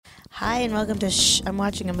Hi, and welcome to Shh, I'm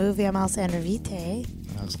Watching a Movie. I'm Alessandra Vite.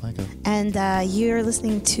 And you're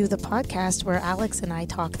listening to the podcast where Alex and I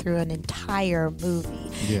talk through an entire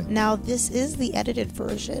movie. Yeah. Now, this is the edited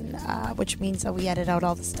version, which means that we edit out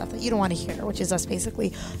all the stuff that you don't want to hear, which is us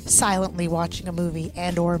basically silently watching a movie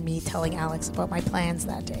and or me telling Alex about my plans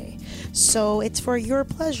that day. So it's for your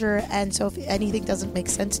pleasure, and so if anything doesn't make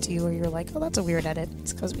sense to you or you're like, oh, that's a weird edit,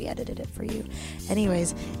 it's because we edited it for you.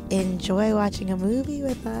 Anyways, enjoy watching a movie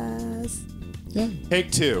with us. Yeah.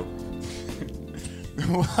 Take two.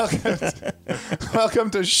 Welcome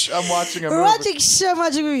to I'm Watching a Movie. We're watching I'm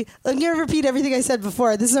Watching a Movie. I'm going to repeat everything I said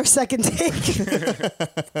before. This is our second take.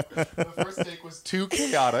 The first take was too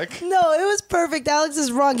chaotic. No, it was perfect. Alex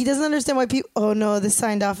is wrong. He doesn't understand why people... Oh, no, this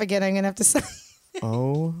signed off again. I'm going to have to sign...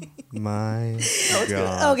 Oh, my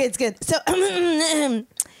God. Okay, it's good. So...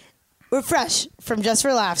 We're fresh from Just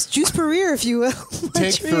for Laughs. Juice per rear, if you will.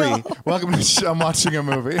 Take three. Welcome to I'm Watching a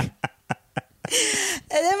Movie.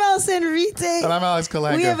 And I'm Alessandra Vite. And I'm Alex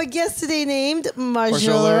Kalenka. We have a guest today named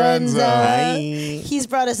Marshall Lorenzo. Lorenzo. Hi. He's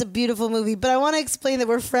brought us a beautiful movie, but I want to explain that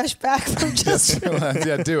we're fresh back from Just for Laughs.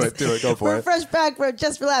 Yeah, do it. Go for We're it. fresh back from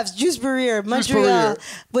Just for Laughs. Juice per rear, Montreal,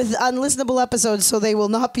 with unlistenable episodes, so they will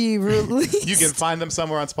not be released. You can find them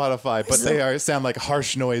somewhere on Spotify, but they sound like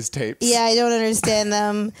harsh noise tapes. Yeah, I don't understand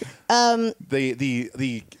them.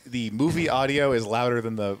 The movie audio is louder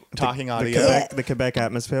than the talking audio. The Quebec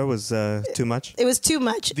atmosphere was too much. It was too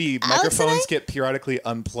much. The Alex and microphones I- get periodically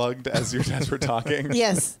unplugged as we're talking.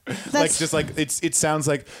 Yes. It sounds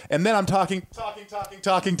like, and then I'm talking,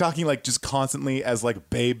 like just constantly as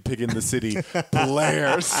like Babe Pig in the City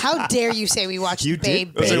blares. How dare you say we watched You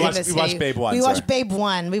did? Babe Oh, so Pig we in the City? watched Babe 1, We sorry. watched Babe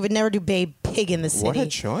 1. We would never do Babe Pig in the City. What a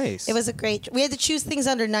choice. It was a great... We had to choose things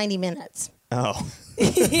under 90 minutes. Oh.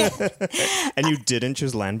 And you didn't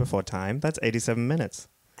choose Land Before Time? That's 87 minutes.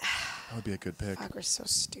 That would be a good pick. Fuck, we're so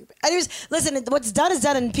stupid. Anyways, listen, what's done is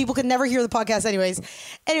done, and people can never hear the podcast anyways.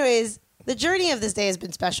 The journey of this day has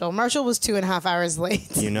been special. Marshall was 2.5 hours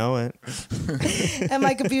late. You know it. And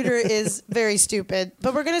my computer is very stupid.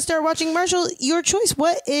 But we're going to start watching. Marshall, your choice.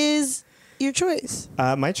 What is your choice?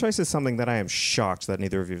 My choice is something that I am shocked that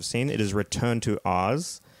neither of you have seen. It is Return to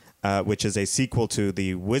Oz, which is a sequel to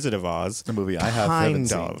The Wizard of Oz. The movie I haven't Kind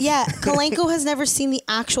seen. of. Yeah, Kalenko has never seen the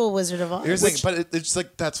actual Wizard of Oz. Here's the thing, but it's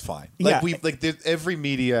like that's fine. Yeah. Every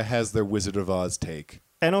media has their Wizard of Oz take.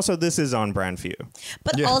 And also, this is on brand for you.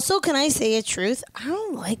 But Yeah. also, can I say a truth? I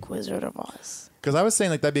don't like Wizard of Oz. Because I was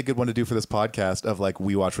saying like that'd be a good one to do for this podcast of like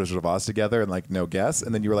we watch Wizard of Oz together and like no guess,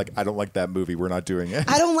 and then you were like, I don't like that movie. We're not doing it.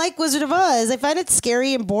 I don't like Wizard of Oz. I find it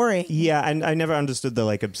scary and boring. Yeah, and I never understood the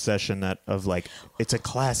obsession of it's a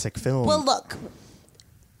classic film. Well, look,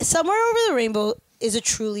 Somewhere Over the Rainbow is a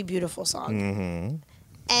truly beautiful song. Mm-hmm.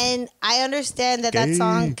 And I understand that Gay. that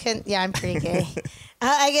song can... Yeah, I'm pretty gay.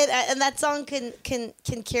 I get... And that song can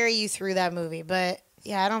carry you through that movie. But,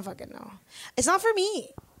 yeah, I don't fucking know. It's not for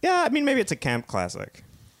me. Yeah, I mean, maybe it's a camp classic.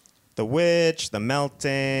 The Witch, The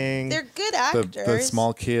Melting. They're good actors. The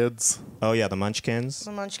small kids. Oh, yeah, the Munchkins.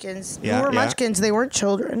 The Munchkins. Yeah, Who were yeah. Munchkins? They weren't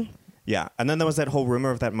children. Yeah, and then there was that whole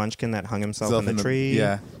rumor of that Munchkin that hung himself Self in the tree.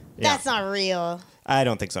 Yeah. Yeah. That's not real. I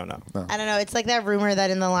don't think so, no. I don't know. It's like that rumor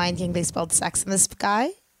that in The Lion King they spelled sex in the sky.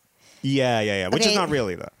 Yeah. Which Okay. is not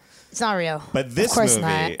really, though. It's not real. But this of course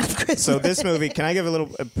movie... not. Of course So not. this movie... Can I give a little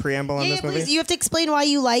preamble on Yeah, this movie? please. You have to explain why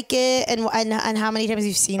you like it and how many times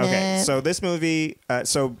you've seen Okay, it. so this movie...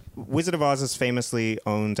 so Wizard of Oz is famously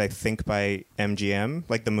owned, I think, by MGM,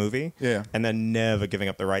 like the movie. Yeah. And then never giving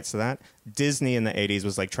up the rights to that. Disney in the 80s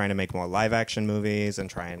was trying to make more live-action movies and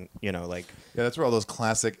try and, Yeah, that's where all those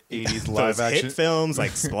classic 80s live those action hit films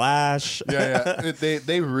like Splash. Yeah.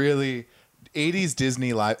 They really 80s Disney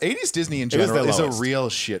in It was general the is a lowest. real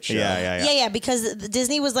shit show. Yeah, because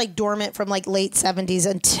Disney was Dormant from late 70s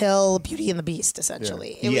until Beauty and the Beast,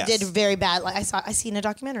 essentially. Yeah. It Yes. did very bad. I seen a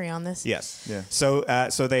documentary on this. Yes. Yeah.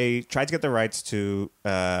 So they tried to get the rights to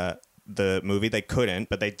the movie. They couldn't,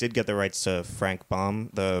 but they did get the rights to Frank Baum,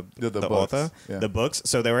 the books. author, Yeah. the books.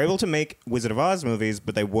 So they were able to make Wizard of Oz movies,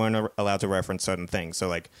 but they weren't allowed to reference certain things.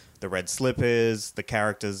 So the red slippers, the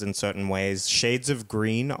characters in certain ways, shades of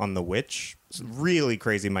green on the witch, really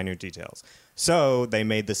crazy minute details. So they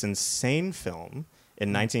made this insane film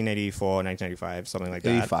in 1984, 1985, something like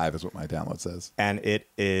that. 85 is what my download says. And it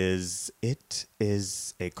is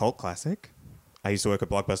a cult classic. I used to work at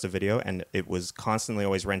Blockbuster Video, and it was constantly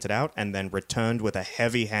always rented out and then returned with a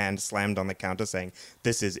heavy hand slammed on the counter saying,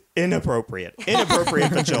 "This is inappropriate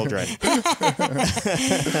for children."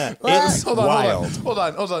 It's wild. Hold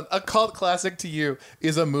on. A cult classic to you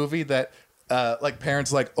is a movie that like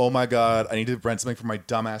parents like, oh my god, I need to rent something for my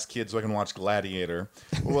dumbass kids so I can watch Gladiator.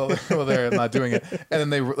 Well, they're not doing it, and then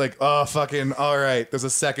they were like, oh fucking, all right, there's a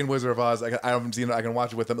second Wizard of Oz. I haven't seen it. I can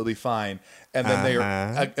watch it with them. It'll be fine. And then they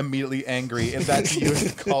are immediately angry. Is that to you a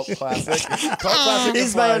cult classic? Cult classic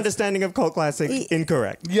Is my understanding of cult classic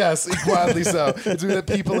incorrect? Yes, equally so. It's that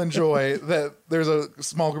people enjoy that. There's a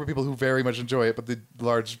small group of people who very much enjoy it, but the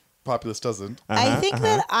large populace doesn't. I think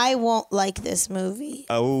that I won't like this movie.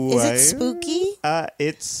 Oh, is it spooky?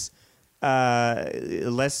 It's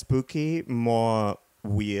less spooky, more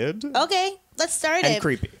weird. Okay, let's start and it.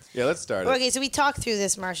 creepy. Yeah, let's start it. Okay, so we talked through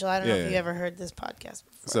this, Marshall. I don't know if you yeah. ever heard this podcast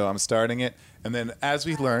before. So I'm starting it, and then as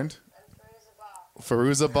we learned,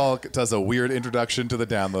 Fairuza Balk does a weird introduction to the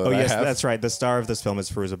download. Oh yes, that's right. The star of this film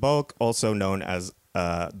is Fairuza Balk, also known as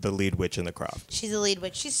the lead witch in The Craft. She's the lead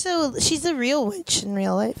witch. She's a real witch in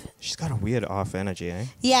real life. She's got a weird off energy, eh?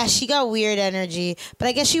 Yeah, she got weird energy, but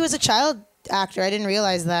I guess she was a child actor. I didn't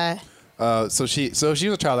realize that. So she was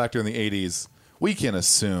a child actor in the '80s. We can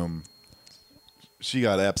assume she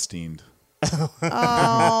got Epsteined.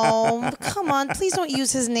 Oh, come on. Please don't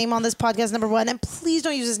use his name on this podcast, number one. And please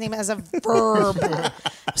don't use his name as a verb.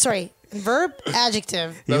 Sorry, verb,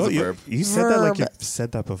 adjective. That was a verb. You said that like you've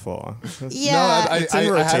said that before. Yeah. No, I It's in had it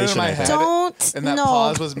in rotation, my I head. think. Don't. And that no.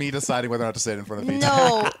 pause was me deciding whether or not to say it in front of people.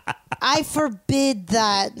 No, I forbid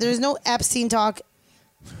that. There's no Epstein talk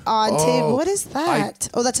on table. What is that?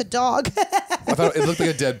 That's a dog. I thought it looked like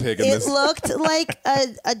a dead pig in It this. looked like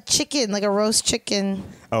a chicken, like a roast chicken.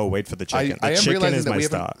 Oh, wait for the chicken. I The am chicken realizing is that my we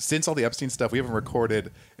star. haven't, since all the Epstein stuff, we haven't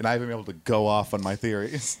recorded, and I haven't been able to go off on my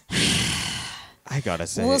theories. I gotta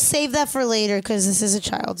say, We'll save that for later because this is a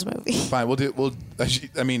child's movie. Fine,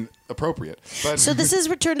 I mean, appropriate. But So this is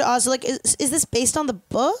Return to Oz. So like, is this based on the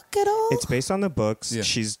book at all? it's based on the books. Yeah.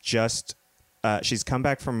 She's just she's come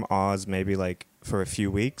back from Oz maybe like for a few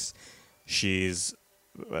weeks. She's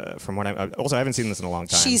from what I haven't seen this in a long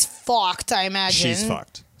time. She's fucked, I imagine. She's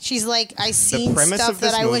fucked. She's like, I seen premise stuff of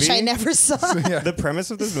this that I wish I movie- never saw. The premise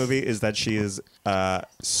of this movie is that she is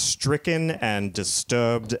stricken and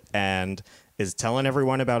disturbed and is telling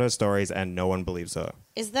everyone about her stories and no one believes her.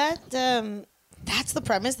 Is that that's the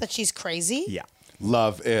premise, that she's crazy? Yeah.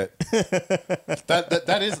 love it.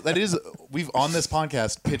 that is. We've on this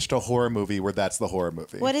podcast pitched a horror movie where that's the horror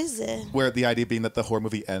movie. What is it? Where the idea being that the horror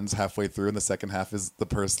movie ends halfway through and the second half is the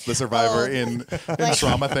survivor in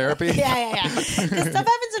trauma therapy. Yeah. Because stuff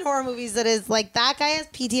happens in horror movies that is like, that guy has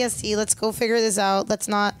PTSD. Let's go figure this out. Let's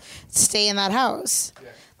not stay in that house. Yeah.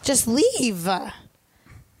 Just leave.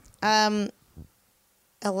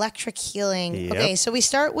 Electric healing. Yep. Okay, so we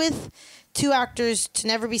start with two actors to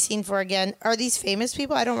never be seen for again. Are these famous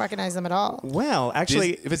people? I don't recognize them at all. Well,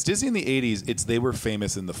 actually, if it's Disney in the 80s, it's they were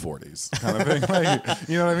famous in the 40s kind of thing. Like,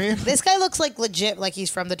 you know what I mean? This guy looks like legit, like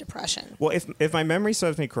he's from the Depression. well, if my memory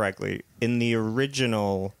serves me correctly, in the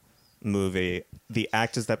original movie, the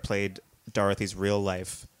actors that played Dorothy's real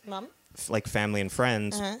life, Mom? like family and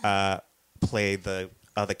friends, play the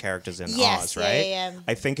other characters in Yes, Oz, right? yeah.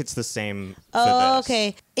 I think it's the same for Oh, this.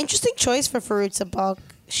 okay. Interesting choice for Fairuza Balk.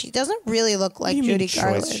 She doesn't really look like What do you mean Judy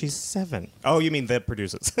Garland. choice? She's 7. Oh, you mean the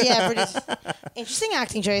producers? Yeah, interesting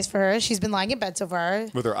acting choice for her. She's been lying in bed so far.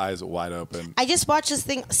 With her eyes wide open. I just watched this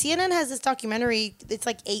thing. CNN has this documentary. It's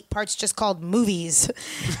like 8 parts just called Movies.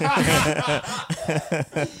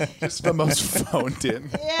 Just the most phoned in.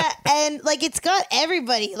 Yeah, and like it's got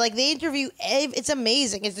everybody. Like they interview. It's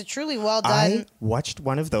amazing. It's truly well done. I watched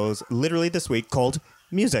one of those literally this week called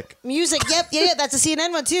Music. Music, yep, yeah, that's a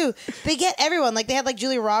CNN one too. They get everyone. Like they had like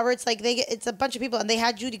Julia Roberts. Like it's a bunch of people, and they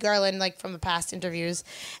had Judy Garland like from the past interviews,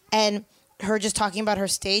 and her just talking about her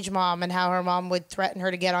stage mom and how her mom would threaten her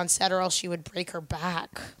to get on set or else she would break her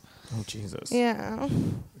back. Oh, Jesus. Yeah.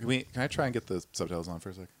 Can I try and get the subtitles on for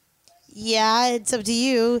a sec? Yeah, it's up to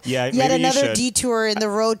you. Yeah, Yet maybe you another should. detour in the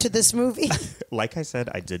road to this movie. Like I said,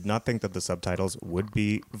 I did not think that the subtitles would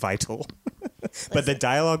be vital. But the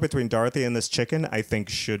dialogue between Dorothy and this chicken, I think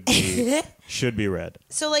should be read.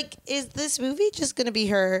 So, like, is this movie just going to be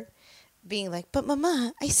her being like, but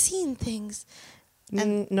Mama, I seen things?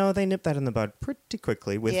 No, they nipped that in the bud pretty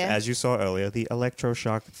quickly with, as you saw earlier, the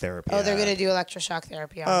electroshock therapy. Oh, they're going to do electroshock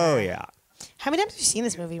therapy on Oh, her. yeah. How many times have you seen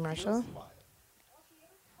this movie, Marshall?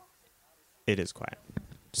 It is quiet.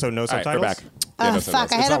 So no All right, subtitles? we're back. Yeah, no Fuck,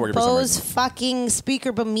 subtitles. I It's had not a working for some Bose reason. fucking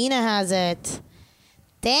speaker, but Mina has it.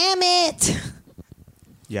 Damn it.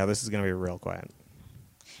 Yeah, this is going to be real quiet.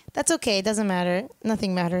 That's okay. It doesn't matter.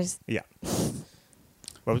 Nothing matters. Yeah.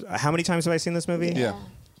 How many times have I seen this movie? Yeah.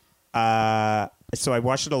 So I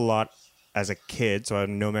watched it a lot as a kid, so I have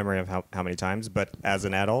no memory of how many times. But as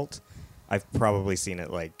an adult, I've probably seen it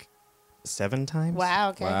like 7 times. Wow.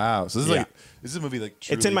 Okay. Wow. So this is Yeah. like this is a movie like It's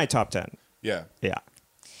in truly- my top 10. yeah. Yeah.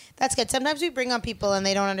 That's good. Sometimes we bring on people and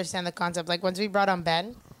they don't understand the concept. Like once we brought on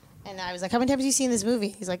Ben, and I was like, "How many times have you seen this movie?"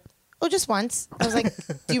 He's like, "Oh, just once." I was like,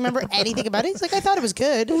 "Do you remember anything about it?" He's like, "I thought it was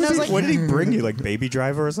good." And I was like, What did he bring you? Like Baby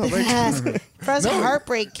Driver or something? "For us,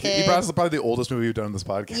 Heartbreak He Kid." brought us probably the oldest movie we've done on this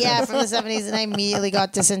podcast. Yeah, from the 70s, and I immediately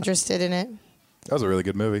got disinterested in it. That was a really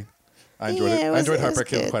good movie. I enjoyed Yeah, it. it I was- enjoyed it was Heartbreak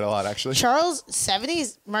Kid good. quite a lot, actually. Charles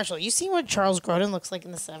 70s Marshall. You seen what Charles Grodin looks like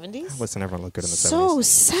in the 70s? Listen, everyone looked good in the So 70s.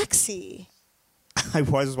 sexy. I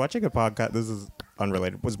was watching a podcast. This is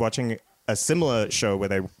unrelated. Was watching a similar show where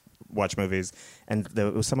they watch movies, and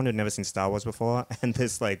there was someone who'd never seen Star Wars before, and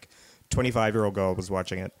this like 25-year-old girl was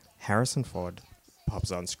watching it. Harrison Ford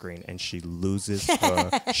pops on screen, and she loses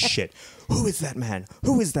her shit. Who is that man?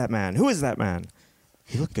 Who is that man? Who is that man?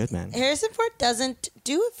 He looked good, man. Harrison Ford doesn't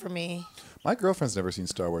do it for me. My girlfriend's never seen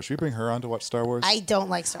Star Wars. Should we bring her on to watch Star Wars? I don't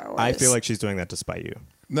like Star Wars. I feel like she's doing that to spite you.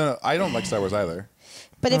 No, I don't like Star Wars either.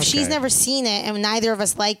 But if she's Okay. never seen it and neither of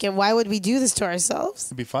us like it, why would we do this to ourselves?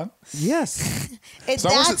 It'd be fun. Yes, It's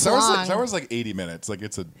Star Wars, that's Star Wars, long. like, Star Wars is like 80 minutes. Like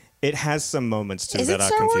it's a it has some moments too Is that it are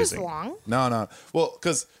Star confusing. Wars long? no. Well,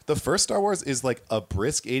 because the first Star Wars is like a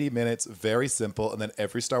brisk 80 minutes, very simple, and then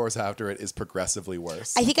every Star Wars after it is progressively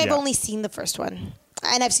worse. I think I've Yeah. only seen the first one.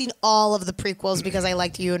 And I've seen all of the prequels because I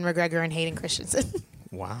liked Ewan McGregor and Hayden Christensen.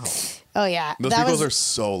 Wow. Oh, yeah. Those that prequels was are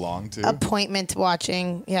so long too. appointment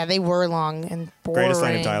watching. Yeah, they were long and boring. Greatest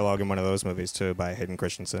line of dialogue in one of those movies too by Hayden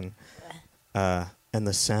Christensen. And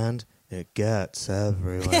the sand, it gets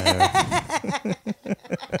everywhere.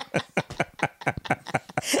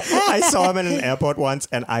 I saw him in an airport once,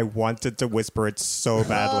 and I wanted to whisper it so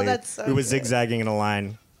badly. that's so we was good. zigzagging in a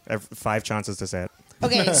line. 5 chances to say it.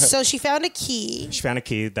 Okay, so she found a key. She found a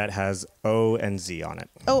key that has O and Z on it.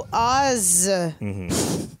 Oh, Oz.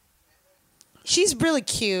 Mm-hmm. She's really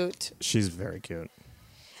cute. She's very cute,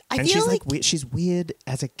 I and feel she's like, she's weird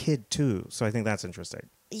as a kid too. So I think that's interesting.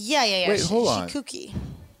 yeah. Wait, hold on. She's kooky.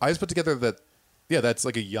 I just put together that. Yeah, that's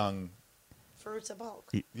like a young. Fruits of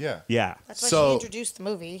bulk. Yeah. Yeah, That's why So- she introduced the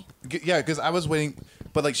movie. Yeah, because I was waiting,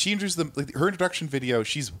 but like she introduced them. Like her introduction video,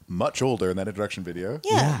 she's much older in that introduction video.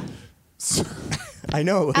 Yeah. I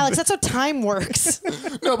know. Alex, that's how time works.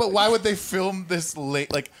 No, but why would they film this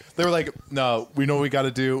late? Like they were like, no, we know what we got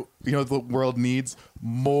to do. You know what the world needs?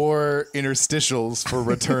 More interstitials for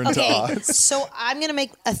Return to Okay, Oz. so I'm going to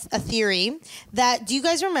make a theory that, do you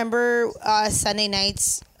guys remember Sunday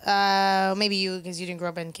nights? Maybe you, because you didn't grow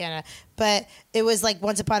up in Canada, but it was like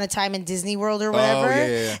Once Upon a Time in Disney World or whatever.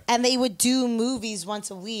 yeah. And they would do movies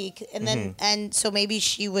once a week, and then and so maybe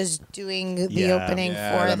she was doing the Yeah. opening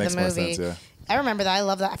Yeah, for that the makes more movie. sense, yeah. I remember that. I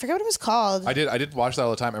love that. I forgot what it was called. I did watch that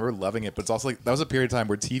all the time. I remember loving it, but it's also like that was a period of time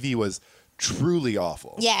where TV was truly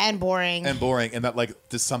awful. Yeah, and boring. And boring, and that like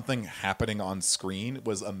just something happening on screen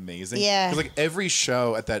was amazing. Yeah. because like every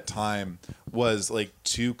show at that time was like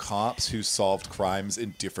two cops who solved crimes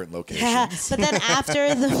in different locations. but then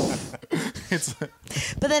after the It's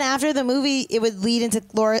but then after the movie, it would lead into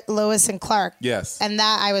Lois and Clark. yes, And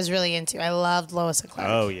that I was really into. I loved Lois and Clark.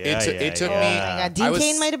 Oh yeah, It took Oh me- my god, Dean I was-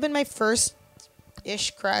 Cain might have been my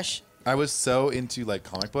first-ish crush. I was so into like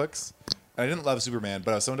comic books. I didn't love Superman,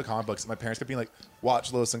 but I was so into comic books. My parents kept being like,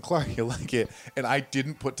 "Watch Lois and Clark, you'll like it." And I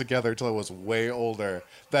didn't put together until I was way older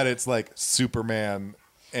that it's like Superman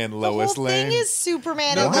and Lois the whole Lane. thing is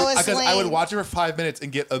Superman No, and Lois because Lane. I would watch it for 5 minutes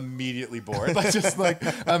and get immediately bored. Like just like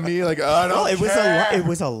immediately like, oh, I don't Well, it was care. it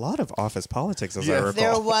was a lot of office politics, as I Yeah. recall.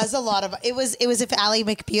 There was a lot of it was if Ally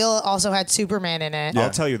McBeal also had Superman in it. Yeah. I'll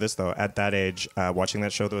tell you this though: at that age, watching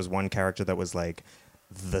that show, there was one character that was like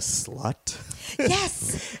the slut,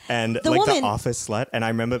 Yes. and The like woman. the office slut. And I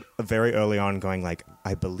remember very early on going like,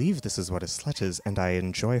 "I believe this is what a slut is, and I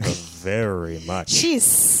enjoy her very much. She's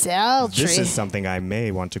sultry. This is something I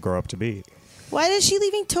may want to grow up to be." Why is she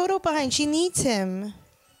leaving Toto behind? She needs him.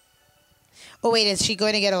 Oh wait, is she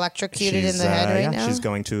going to get electrocuted in the head right now? She's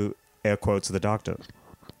going to air quotes the doctor.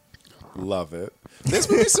 Love it. This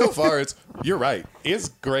movie so far, you're right. It's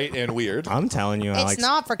great and weird. I'm telling you, Alex.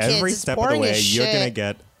 not for kids. Every It's step of the boring way, as you're gonna shit.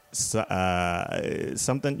 get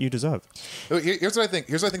something you deserve. Here's what I think.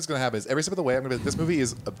 Here's what I think is going to happen: is every step of the way, I'm going to be. This movie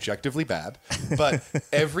is objectively bad, but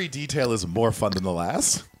every detail is more fun than the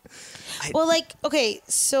last. Well, like, okay,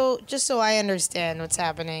 so just so I understand what's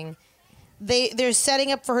happening, they're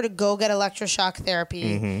setting up for her to go get electroshock therapy.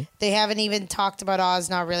 Mm-hmm. They haven't even talked about Oz.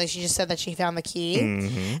 Not really. She just said that she found the key,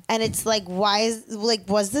 Mm-hmm. and it's like, was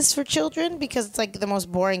this for children? Because it's like the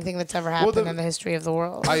most boring thing that's ever happened in the history of the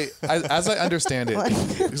world. As I understand it,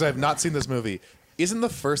 because I have not seen this movie, isn't the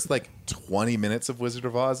first like 20 minutes of Wizard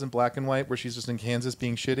of Oz in black and white where she's just in Kansas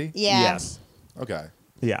being shitty? yeah. Yes. Okay.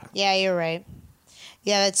 Yeah. Yeah, you're right.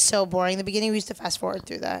 Yeah, that's so boring. The beginning, we used to fast forward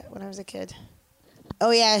through that when I was a kid. Oh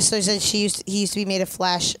yeah, so he used to be made of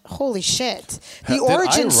flash. Holy shit! The Did I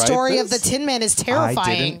origin write story of the this? Tin Man is I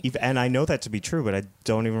terrifying. didn't, and I know that to be true, but I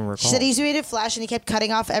don't even She recall. said he used to be made of flash, and he kept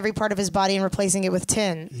cutting off every part of his body and replacing it with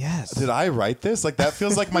tin. Yes. Did I write this? Like, that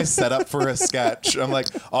feels like my setup for a sketch. I'm like,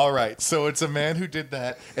 all right, so it's a man who did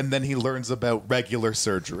that, and then he learns about regular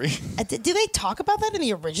surgery. Do they talk about that in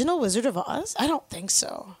the original Wizard of Oz? I don't think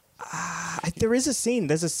so. There is a scene.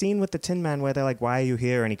 There's a scene with the Tin Man where they're like, "Why are you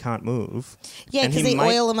here?" and he can't move. Yeah, And because he they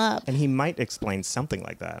oil him up. And he might explain something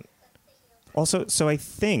like that. Also, so I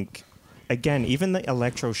think, again, even the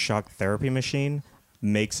electroshock therapy machine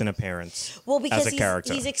makes an appearance Well, because as a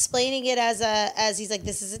character. he's explaining it as he's like,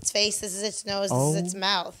 this is its face, this is its nose, this is its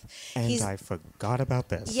mouth. and I forgot about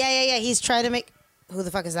this. Yeah. He's trying to make. Who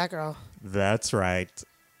the fuck is that girl? That's right.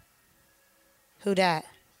 Who dat?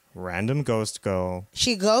 Random ghost girl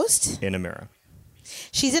She a ghost? in a mirror.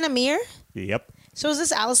 She's in a mirror? Yep. So is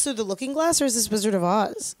this Alice through the Looking Glass or is this Wizard of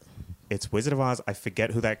Oz? It's Wizard of Oz. I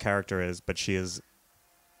forget who that character is, but she is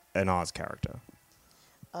an Oz character.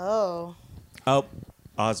 Oh. Oh,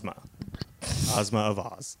 Ozma. Ozma of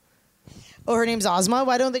Oz. Oh, her name's Ozma?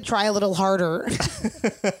 Why don't they try a little harder?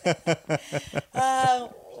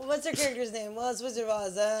 What's her character's name? Well, it's Wizard of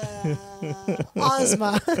Oz.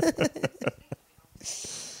 Ozma.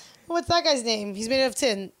 What's that guy's name? He's made out of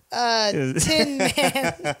tin. Tin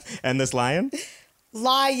Man. And this lion?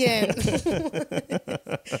 Lion.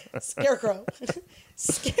 Scarecrow.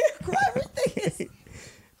 Scarecrow. Everything is.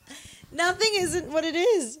 Nothing isn't what it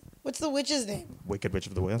is. What's the witch's name? Wicked Witch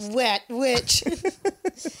of the West. Wet Witch.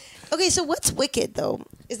 Okay, so what's Wicked though?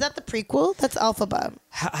 Is that the prequel? That's Alphaba.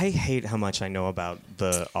 I hate how much I know about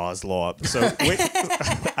the Oz lore. So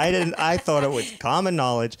I thought it was common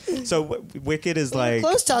knowledge. So Wicked is like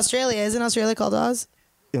Close to Australia. Isn't Australia called Oz?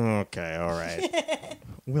 okay, all right.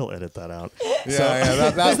 We'll edit that out.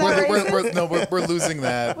 We're losing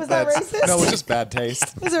that. Was that racist? No, it's just bad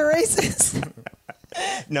taste. Was it racist?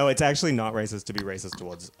 No, it's actually not racist to be racist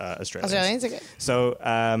towards Australians. Australians? Okay.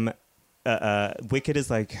 So Wicked is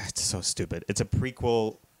like, it's so stupid. It's a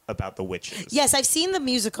prequel about the witches. Yes, I've seen the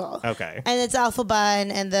musical. Okay. And it's Alphaba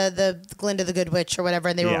and the Glinda the Good Witch or whatever,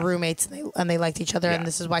 and they were Yeah. roommates and they liked each other, Yeah. and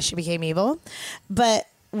this is why she became evil. But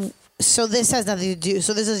so this has nothing to do.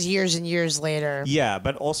 So this is years and years later. Yeah,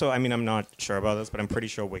 but also, I mean, I'm not sure about this, but I'm pretty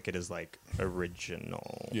sure Wicked is like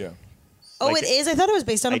original. Yeah. Oh, Like, it is. I thought it was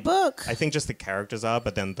based on a book. I think just the characters are,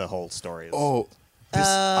 but then the whole story is. Oh,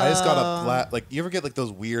 I just got a like. You ever get like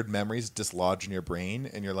those weird memories dislodged in your brain,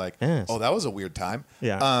 and you're like, Yes. "Oh, that was a weird time."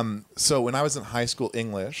 Yeah. So when I was in high school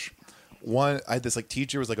English, I had this like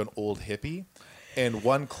teacher who was like an old hippie, and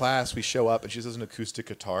one class we show up and she has an acoustic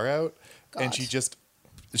guitar out, and God.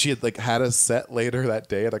 she had like had a set later that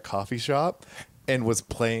day at a coffee shop. And was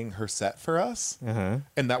playing her set for us, and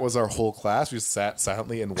that was our whole class. We just sat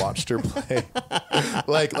silently and watched her play,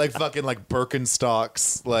 like fucking like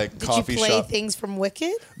Birkenstocks, like Did coffee you play shop. things from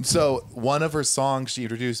Wicked? So one of her songs she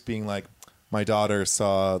introduced being like, my daughter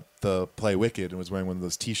saw the play Wicked and was wearing one of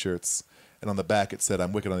those T-shirts, and on the back it said,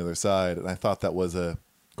 "I'm Wicked on the other side," and I thought that was a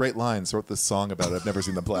great line. So I wrote this song about it. I've never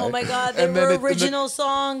seen them play. Oh my God, they And then were it- original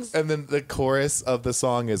songs. And then the chorus of the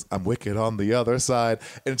song is, "I'm wicked on the other side,"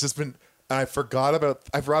 and it's just been. And I forgot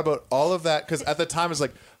about all of that because at the time I was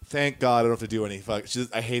like, thank God I don't have to do any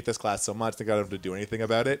I hate this class so much. Thank God I don't have to do anything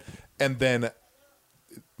about it. And then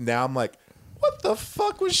now I'm like, what the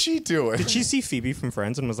fuck was she doing? Did she see Phoebe from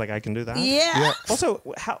Friends and was like, I can do that? Yeah. Also,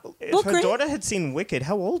 if Well, her great. daughter had seen Wicked,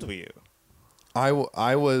 how old were you? I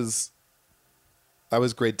was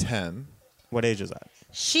grade 10. What age is that?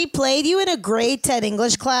 She played you in a grade 10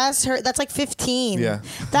 English class. That's like 15. Yeah.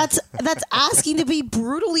 That's asking to be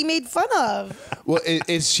brutally made fun of. Well,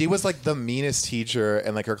 she was like the meanest teacher,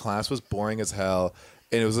 and like her class was boring as hell.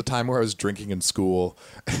 And it was a time where I was drinking in school,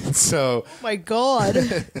 and so Oh my God.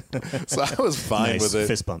 I was fine Nice with it.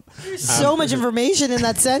 fist bump. So much information in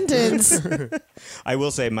that sentence. I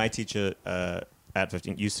will say my teacher at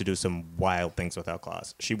 15 used to do some wild things with our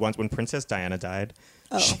class. She once, when Princess Diana died,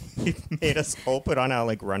 she made us all put on our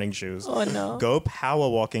like running shoes. Oh, no. Go power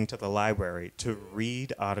walking to the library to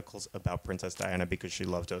read articles about Princess Diana because she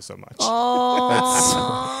loved her so much.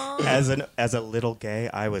 Oh. As a little gay,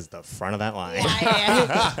 I was the front of that line.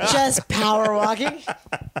 Just power walking.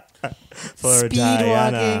 For Speed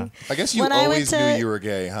Diana. walking. I guess you When I always went knew to- you were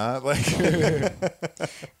gay, huh? Like,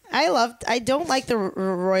 I don't like the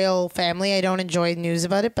royal family. I don't enjoy news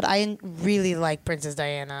about it, but I really like Princess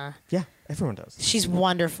Diana. Yeah, everyone does. She's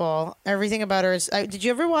wonderful. Everything about her is. Did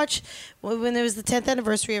you ever watch when there was the 10th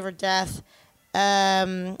anniversary of her death?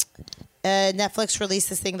 Netflix released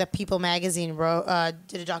this thing that People Magazine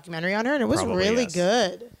did a documentary on her, and it was Probably, really yes.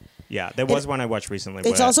 good. Yeah, there was one I watched recently.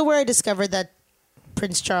 It's where- also where I discovered that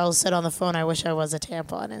Prince Charles said on the phone, "I wish I was a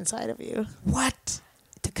tampon inside of you." What?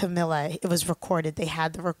 To Camilla, it was recorded. They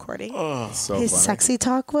had the recording. So His funny. sexy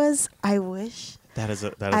talk was, "I wish That is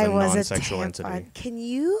a I was a non-sexual tampon." entity. Can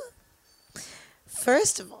you?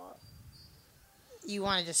 First of all, you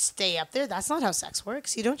want to just stay up there. That's not how sex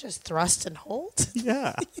works. You don't just thrust and hold.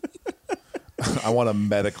 Yeah. I want to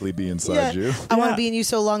medically be inside you. I want Yeah. to be in you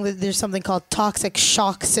so long that there's something called toxic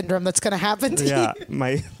shock syndrome that's going to happen to Yeah.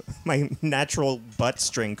 you. My natural butt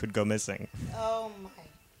string could go missing. Oh my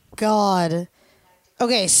God.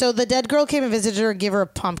 Okay, so the dead girl came and visited her and gave her a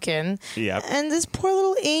pumpkin. Yep. And this poor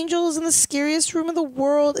little angel is in the scariest room in the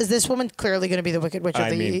world. Is this woman clearly going to be the Wicked Witch of I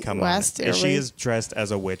the mean, come West? on. She is dressed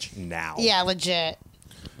as a witch now. Yeah, legit.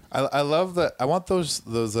 I love that. I want those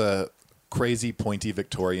crazy pointy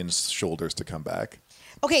Victorian shoulders to come back.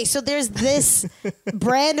 Okay, so there's this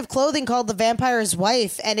brand of clothing called the Vampire's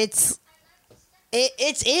Wife, and it's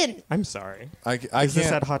in. I'm sorry. I Is this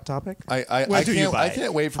can't. at Hot Topic? I Where do you can't. buy I it?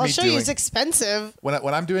 can't wait for I'll me show doing you. It's expensive. when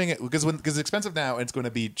I'm doing it because it's expensive now and it's going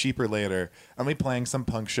to be cheaper later. I'm gonna be playing some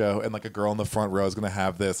punk show and like a girl in the front row is going to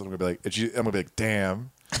have this. And I'm gonna be like,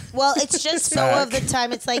 damn. Well, it's just so of the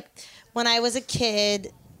time. It's like when I was a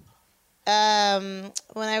kid.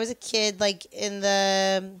 Like in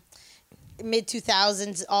the mid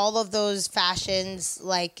 2000s, all of those fashions,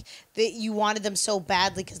 like you wanted them so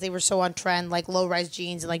badly because they were so on trend, like low rise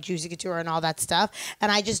jeans and like juicy couture and all that stuff.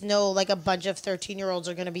 And I just know like a bunch of 13-year-olds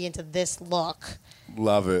are going to be into this look.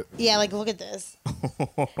 Love it. Yeah, like look at this.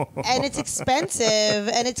 And it's expensive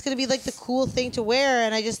and it's going to be like the cool thing to wear.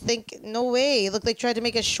 And I just think, no way. Look, they tried to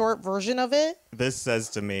make a short version of it. This says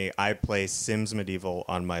to me, I play Sims Medieval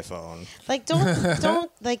on my phone. Like, don't,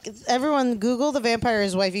 like, everyone Google the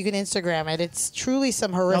Vampire's Wife. You can Instagram it. It's truly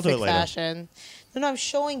some horrific later. fashion. No, I'm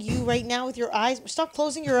showing you right now with your eyes. Stop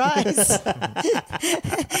closing your eyes.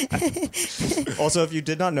 Also, if you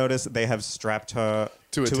did not notice, they have strapped her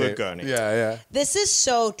to a gurney. Yeah. This is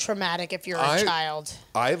so traumatic if you're a child.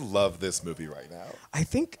 I love this movie right now. I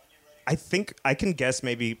think I can guess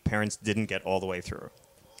maybe parents didn't get all the way through.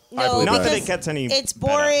 No, Not that because it gets any it's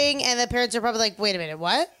better. boring, and the parents are probably like, wait a minute,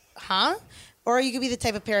 what? Huh? Or you could be the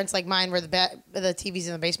type of parents like mine where the TV's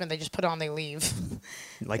in the basement, they just put it on, they leave.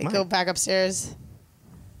 Like They mine. go back upstairs.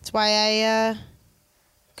 That's why I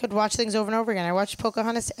could watch things over and over again. I watched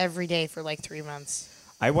Pocahontas every day for like 3 months.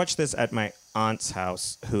 I watched this at my aunt's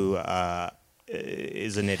house, who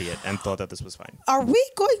is an idiot and thought that this was fine. Are we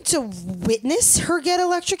going to witness her get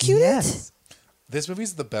electrocuted? This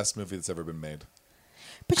movie's the best movie that's ever been made.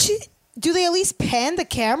 But do they at least pan the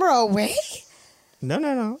camera away?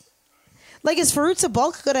 No. Like, is Farouk's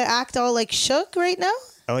Bulk going to act all like shook right now?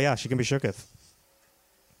 Oh yeah, she can be shooketh.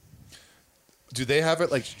 Do they have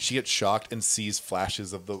it like she gets shocked and sees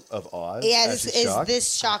flashes of Oz? Yeah, as she's is shocked?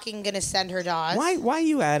 this shocking going to send her to Oz? Why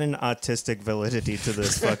you add an artistic validity to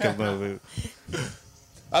this fucking movie?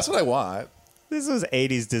 That's what I want. This was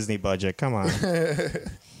 80s Disney budget. Come on.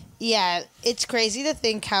 Yeah, it's crazy to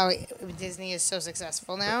think how Disney is so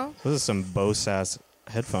successful now. Those are some Bose ass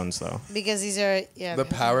headphones, though. Because these are, The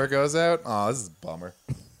power goes out. Oh, this is a bummer.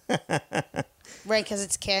 right, because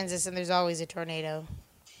it's Kansas and there's always a tornado.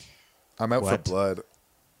 I'm out for What? blood.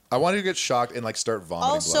 I wanted to get shocked and like start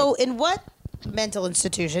vomiting Also, blood. in what mental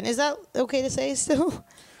institution? Is that okay to say still?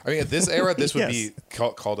 I mean, at this era, this would Yes. be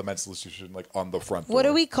called a mental institution, like on the front door. What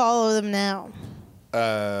do we call them now?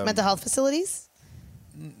 Mental health facilities?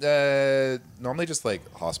 Normally just like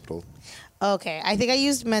hospital. Okay, I think I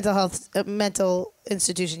used mental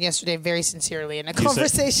institution yesterday very sincerely in a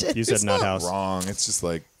conversation. You said It's nut not house. wrong. It's just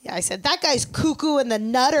like Yeah, I said, that guy's cuckoo and the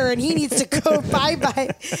nutter and he needs to go bye-bye.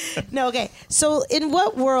 No, okay. So in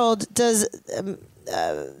what world does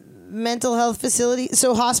mental health facilities,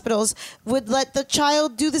 so hospitals, would let the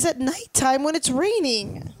child do this at nighttime when it's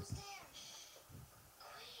raining?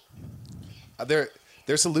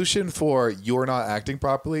 their solution for you're not acting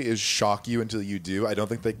properly is shock you until you do. I don't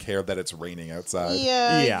think they care that it's raining outside.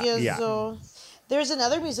 Yeah, Yeah, I guess yeah. so. There's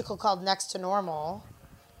another musical called Next to Normal,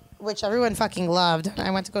 which everyone fucking loved.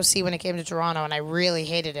 I went to go see when it came to Toronto, and I really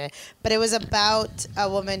hated it. But it was about a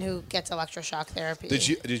woman who gets electroshock therapy.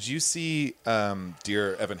 Did you see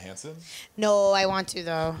Dear Evan Hansen? No, I want to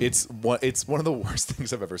though. It's one of the worst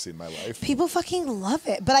things I've ever seen in my life. People fucking love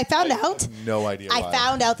it. But I found out. No idea why. I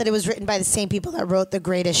found out that it was written by the same people that wrote The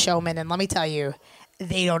Greatest Showman, and let me tell you,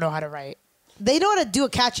 they don't know how to write. They know how to do a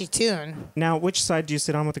catchy tune. Now, which side do you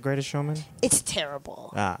sit on with The Greatest Showman? It's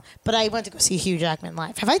terrible. Ah. But I went to go see Hugh Jackman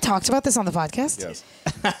live. Have I talked about this on the podcast? Yes.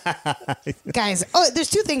 Guys,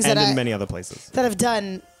 there's two things And that in many other places. that I've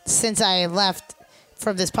done since I left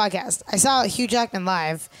from this podcast. I saw Hugh Jackman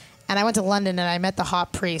live, and I went to London and I met the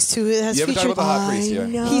Hot Priest, who has You haven't featured. talked about the Hot Priest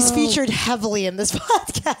yet. He's featured heavily in this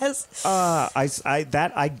podcast.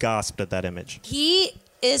 I gasped at that image. He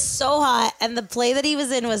is so hot, and the play that he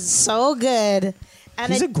was in was so good.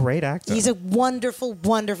 And He's a great actor. He's a wonderful,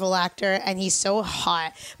 wonderful actor, and he's so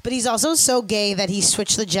hot. But he's also so gay that he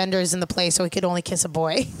switched the genders in the play so he could only kiss a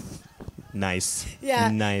boy. Nice. Yeah.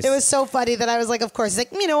 Nice. It was so funny that I was like, of course. He's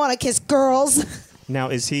like, you don't want to kiss girls. Now,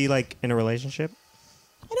 is he like in a relationship?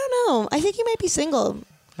 I don't know. I think he might be single.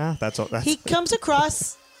 Ah, that's all. That's He comes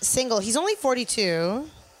across single. He's only 42.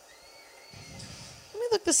 Let me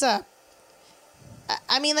look this up.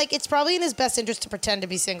 I mean, like, it's probably in his best interest to pretend to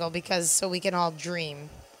be single because so we can all dream.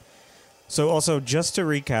 So also, just to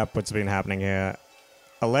recap what's been happening here,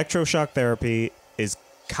 electroshock therapy is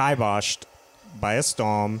kiboshed by a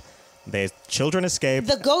storm. Their children escape.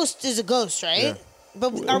 The ghost is a ghost, right? Yeah.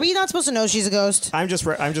 But are we not supposed to know she's a ghost? I'm just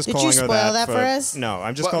Did calling you her spoil that that for us? No,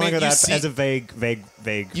 I'm just Well, I calling mean, her you that see- as a vague.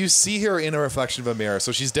 You see her in a reflection of a mirror,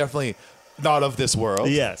 so she's definitely not of this world.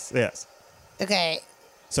 Yes. Okay.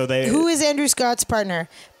 So they. Who is Andrew Scott's partner?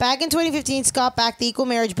 Back in 2015, Scott backed the equal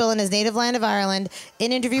marriage bill in his native land of Ireland.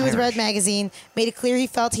 In an interview with Red Magazine, made it clear he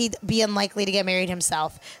felt he'd be unlikely to get married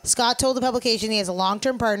himself. Scott told the publication he has a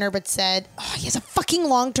long-term partner, but said, he has a fucking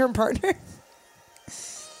long-term partner?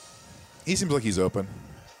 He seems like he's open.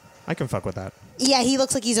 I can fuck with that. Yeah, he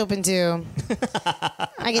looks like he's open too.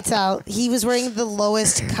 I can tell. He was wearing the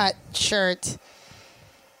lowest cut shirt.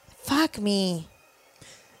 Fuck me.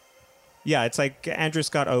 Yeah, it's like Andrew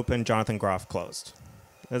Scott open, Jonathan Groff closed.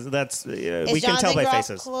 That's we Is can tell Jonathan by Groff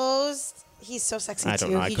faces. Closed? He's so sexy I don't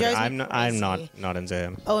too. know. He drives me I'm crazy. not into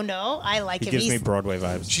him. Oh no, I like He him. gives He's, me Broadway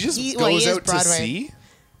vibes. She just He goes is out to Broadway. sea.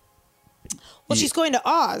 well, she's going to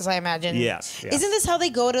Oz, I imagine. Yes. Isn't this how they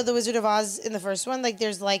go to the Wizard of Oz in the first one? Like,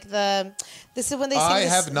 there's like this is when they sing I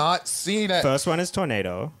this, have not seen it. First one is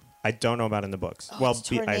Tornado. I don't know about in the books. Oh, it's I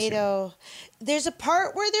assume. Tornado. There's a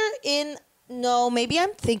part where they're in. No, maybe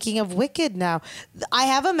I'm thinking of Wicked now. I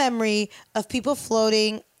have a memory of people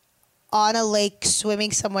floating on a lake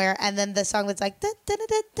swimming somewhere, and then the song that's like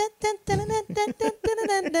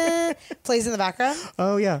plays in the background.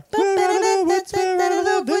 Oh yeah. That's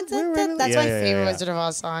my Yeah. favorite Wizard of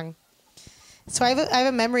Oz song. So I have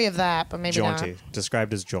a memory of that, but maybe Jaunty.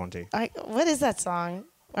 Described as jaunty. not. What is that song?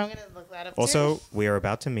 I'm gonna look that up. Also, too. we are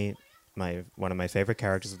about to meet one of my favorite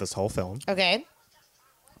characters of this whole film. Okay.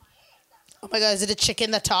 Oh my God! Is it a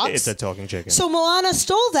chicken that talks? It's a talking chicken. So Moana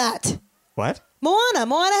stole that. What? Moana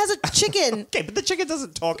has a chicken. Okay, but the chicken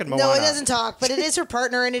doesn't talk in Moana. No, it doesn't talk, but it is her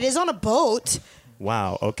partner, and it is on a boat.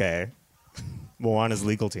 Wow. Okay. Moana's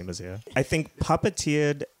legal team is here. I think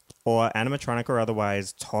puppeteered or animatronic or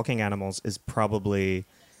otherwise talking animals is probably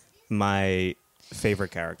my favorite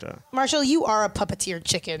character. Marshall, you are a puppeteered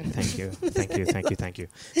chicken. Thank you.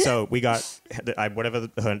 So we got whatever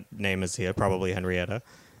her name is here, probably Henrietta.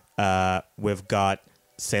 We've got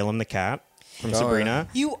Salem the cat from Sabrina.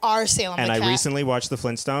 You are Salem And the cat. I recently watched The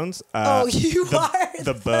Flintstones. You are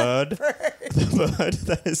the bird. The bird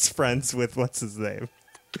that is friends with what's his name?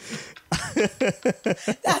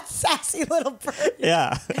 that sassy little bird.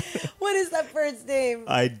 Yeah. What is that bird's name?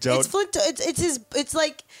 I don't. It's Flint. It's his. It's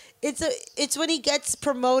like it's when he gets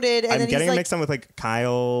promoted. And I'm then getting he's it like, mixed up with like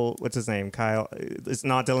Kyle. What's his name? Kyle. It's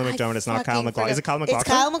not Dylan McDermott. It's not Kyle fucking McLaughlin. forgot. Is it Kyle McLaughlin? It's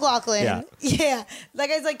Kyle McLaughlin. Yeah. Yeah. That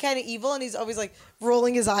guy's like kind of evil, and he's always like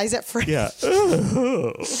rolling his eyes at Frank. Yeah.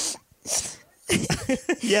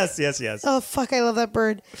 yes. Oh fuck! I love that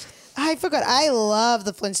bird. I forgot. I love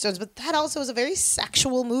the Flintstones, but that also was a very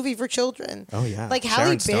sexual movie for children. Oh, yeah. like Sharon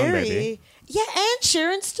Halle Stone, Berry. baby. Yeah, and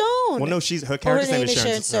Sharon Stone. Well, no, her character's name is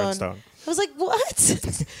Sharon Stone. I was like, what?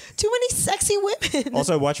 Too many sexy women.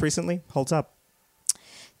 Also, watched recently. Holds up.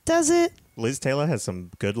 Does it? Liz Taylor has some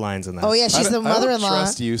good lines in that. Oh yeah, she's the I don't mother-in-law.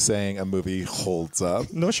 trust you saying a movie holds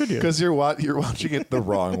up. No, should you? Because you're watching it the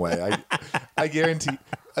wrong way. I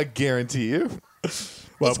guarantee you.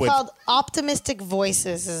 Well, It's called Optimistic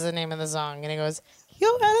Voices is the name of the song. And it goes,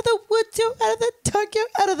 you're out of the woods, you're out of the dark, you're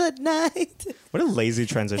out of the night. What a lazy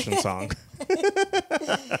transition song.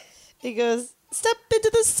 He goes, step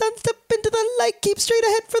into the sun, step into the light, keep straight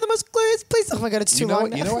ahead for the most glorious place. Oh my God, it's too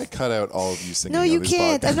long now. You know I cut out all of you singing. No, on you these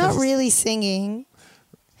can't. I'm not podcasts. really singing.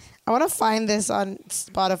 I want to find this on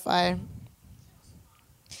Spotify.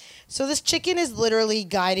 So this chicken is literally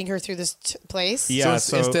guiding her through this place. Yeah.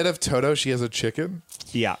 So, instead of Toto, she has a chicken.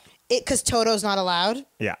 Yeah. Because Toto's not allowed.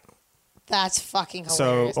 Yeah. That's fucking So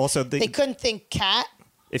hilarious. also they couldn't think cat.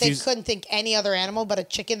 If They you- couldn't think any other animal but a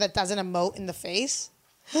chicken that doesn't emote in the face.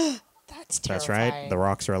 That's terrifying. That's right. The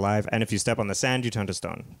rocks are alive, and if you step on the sand, you turn to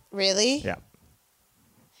stone. Really? Yeah.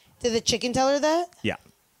 Did the chicken tell her that? Yeah.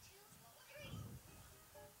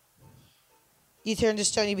 You turn to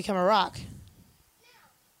stone, you become a rock.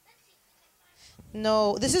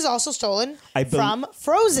 No, this is also stolen from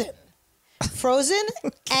Frozen. Frozen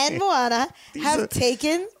and Moana have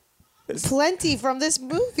taken plenty from this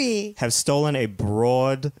movie. Have stolen a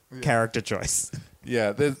broad character choice.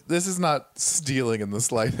 Yeah, this is not stealing in the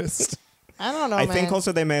slightest. I don't know, I man. think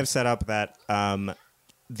also they may have set up that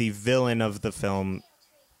the villain of the film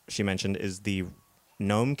she mentioned is the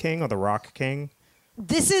Gnome King or the Rock King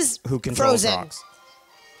This is who controls Frozen. rocks.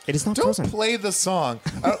 It is not Don't Frozen. play the song.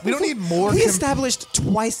 We don't need more. We established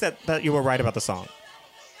twice that you were right about the song.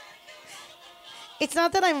 It's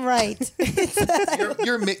not that I'm right.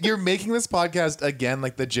 You're making this podcast again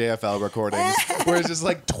like the JFL recordings, where it's just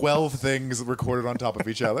like 12 things recorded on top of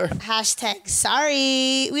each other. Hashtag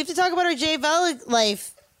sorry. We have to talk about our JVL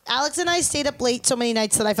life. Alex and I stayed up late so many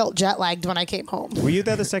nights that I felt jet lagged when I came home. Were you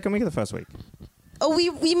there the second week or the first week? Oh,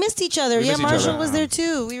 we missed each other. We Yeah, missed each Marshall other. was there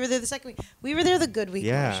too. We were there the second week. We were there the good week.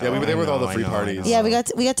 Yeah. Marshall. Yeah, we were there with all the free I know. parties. Yeah, we got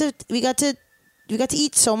to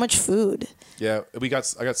eat so much food. Yeah, I got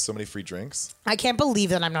so many free drinks. I can't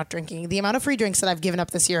believe that I'm not drinking. The amount of free drinks that I've given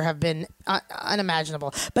up this year have been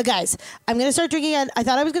unimaginable. But guys, I'm going to start drinking again. I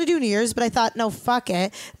thought I was going to do New Year's, but I thought, no, fuck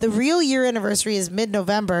it. The real year anniversary is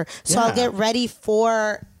mid-November, so I'll Yeah. get ready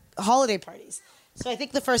for holiday parties. So I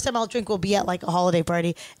think the first time I'll drink will be at like a holiday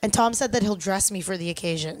party. And Tom said that he'll dress me for the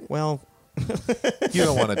occasion. Well, You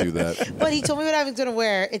don't want to do that. But he told me what I was going to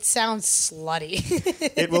wear. It sounds slutty.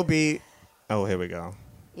 it will be... Oh, here we go.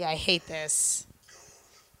 Yeah, I hate this.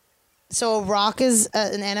 So a rock is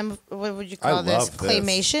an animal. What would you call I this? love this.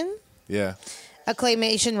 Claymation. Yeah. A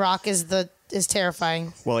claymation rock is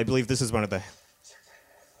terrifying. Well, I believe this is one of the...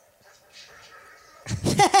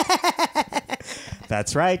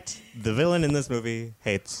 That's right. The villain in this movie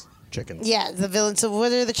hates chickens. Yeah, the villain. So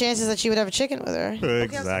what are the chances that she would have a chicken with her? Okay, I'll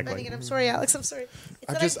stop Exactly. bending it. I'm sorry, Alex. I'm sorry.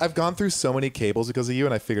 It's that I've gone through so many cables because of you,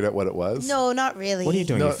 and I figured out what it was. No, not really. What are you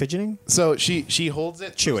doing? No. You're fidgeting? So she holds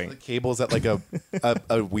it, Chewing. The cable's at like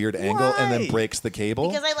a weird angle, and then Why? breaks the cable.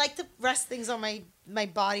 Because I like to rest things on my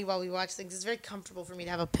body while we watch things. It's very comfortable for me to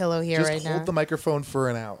have a pillow here Just right hold now. the microphone for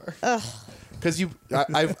an hour. Ugh. Because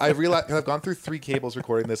I realized, cause I've gone through 3 cables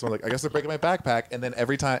recording this one. Like, I guess they're breaking my backpack, and then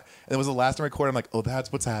every time, and it was the last time I recorded, I'm like, oh,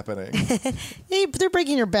 that's what's happening. Hey, they're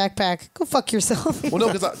breaking your backpack. Go fuck yourself. Well,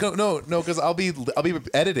 no, because I'll be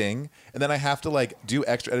editing, and then I have to like do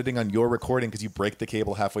extra editing on your recording because you break the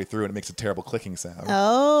cable halfway through, and it makes a terrible clicking sound.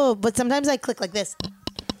 Oh, but sometimes I click like this.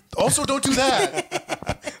 Also, don't do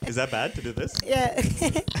that. Is that bad to do this? Yeah.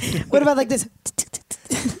 What about like this?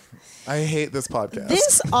 I hate this podcast.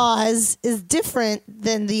 This Oz is different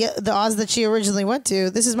than the Oz that she originally went to.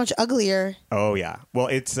 This is much uglier. Oh, yeah. Well,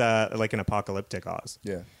 it's like an apocalyptic Oz.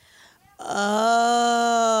 Yeah.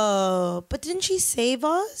 Oh, but didn't she save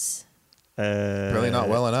Oz? Really not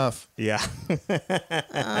well enough. Yeah.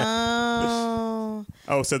 Oh,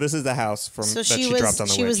 Oh, so this is the house from so that she she was dropped on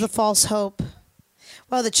the she witch. was the false hope.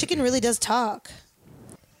 Wow, the chicken really does talk.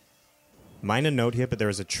 Minor note here, but there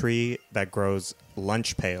is a tree that grows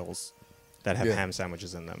lunch pails that have Yeah. ham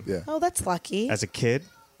sandwiches in them. Yeah. Oh, that's lucky. As a kid,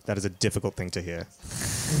 that is a difficult thing to hear.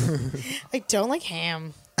 I don't like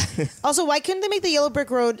ham. Also, why couldn't they make the yellow brick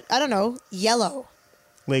road? I don't know, yellow.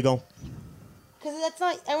 Legal. Because that's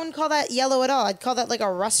not. I wouldn't call that yellow at all. I'd call that like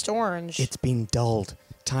a rust orange. It's been dulled.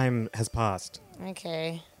 Time has passed.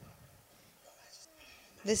 Okay.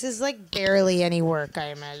 This is like barely any work, I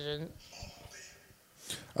imagine.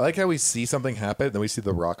 I like how we see something happen, then we see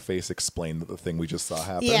the rock face explain that the thing we just saw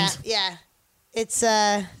happened. Yeah. It's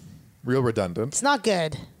Real redundant. it's not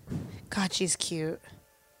good. God, she's cute.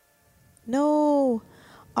 No.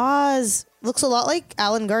 Oz looks a lot like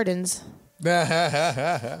Allen Gardens.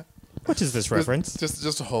 What is this reference?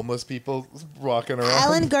 Just homeless people walking around.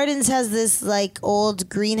 Allen Gardens has this like old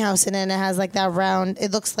greenhouse in it and it has like that round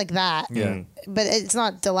it looks like that. Yeah. But it's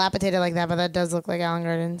not dilapidated like that, but that does look like Allen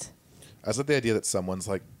Gardens. I just like the idea that someone's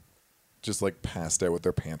like just like passed out with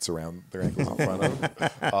their pants around their ankles in front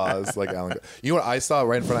of Oz, like Allen. You know what I saw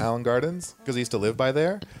right in front of Allen Gardens because I used to live by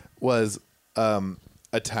there was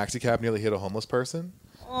a taxi cab nearly hit a homeless person,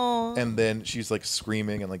 and then she's like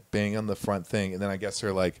screaming and like banging on the front thing, and then I guess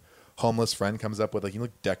her like homeless friend comes up with like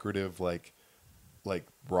decorative like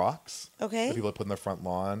rocks Okay. that people put in their front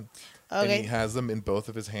lawn. Okay. And he has them in both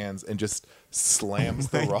of his hands and just slams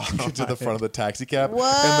the rock into the front of the taxi cab. Whoa.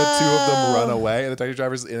 And the two of them run away. And the taxi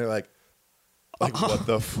driver's in there like, Like, what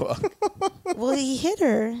the fuck? Well, he hit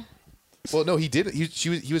her. Well, no, he did.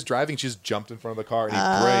 He was driving. She just jumped in front of the car and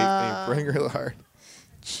he braked real hard.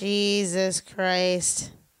 Jesus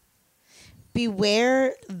Christ.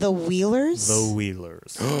 Beware the Wheelers? The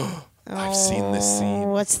Wheelers. I've seen this scene.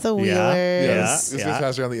 What's the Wheelers? Yeah. This was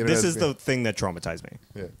passed around the internet. This is the thing that traumatized me.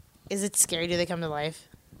 Yeah. Is it scary? Do they come to life?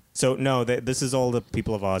 So no, this is all the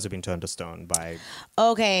people of Oz have been turned to stone by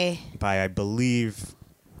Okay. I believe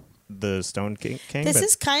the Stone King. This but-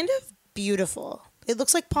 is kind of beautiful. It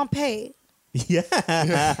looks like Pompeii.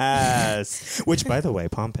 Yes. Which, by the way,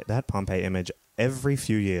 that Pompeii image, every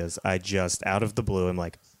few years, I just out of the blue, I'm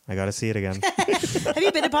like, I gotta see it again. Have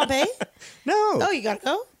you been to Pompeii? No. Oh, you gotta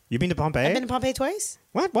go? You been to Pompeii? I've been to Pompeii twice.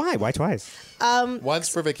 What? Why? Why twice? Once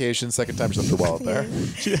for vacation, second time she left her wallet there.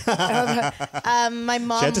 My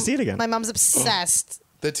mom. She had to see it again. My mom's obsessed.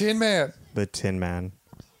 The Tin Man. The Tin Man.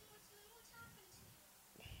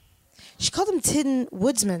 She called him Tin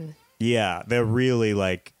Woodsman. Yeah, they're really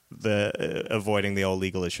like avoiding the old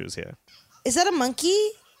legal issues here. Is that a monkey?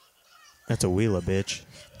 That's a wheeler, bitch.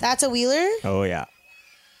 That's a wheeler? Oh yeah.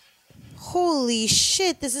 Holy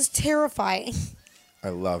shit, this is terrifying. I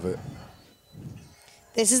love it.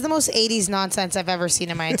 This is the most 80s nonsense I've ever seen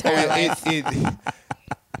in my entire life.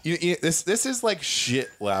 This is like shit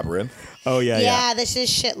Labyrinth. Oh yeah. Yeah, this is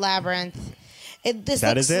shit Labyrinth. This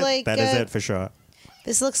That looks is it. like That is it for sure.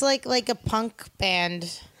 This looks like a punk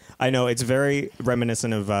band. I know it's very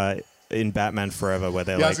reminiscent of in Batman Forever, where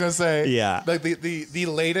they're Yeah, I like, was gonna say, yeah, like the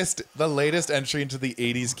latest entry into the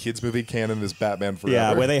 '80s kids movie canon is Batman Forever.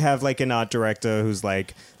 yeah, where they have like an art director who's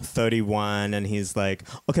like 31, and he's like,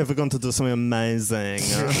 okay, we're going to do something amazing.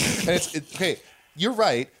 and it's okay. You're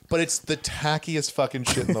right, but it's the tackiest fucking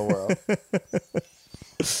shit in the world.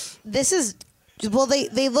 This is well,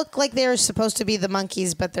 they look like they're supposed to be the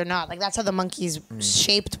monkeys, but they're not. Like that's how the monkeys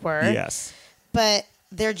shaped were. Yes, But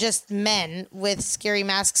they're just men with scary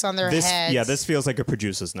masks on their heads. Yeah, this feels like a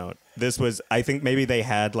producer's note. This was, I think maybe they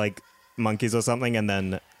had like monkeys or something, and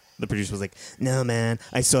then the producer was like, no, man,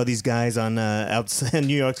 I saw these guys on outside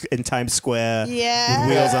New York in Times Square Yeah. with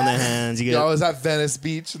wheels on their hands. You I was at Venice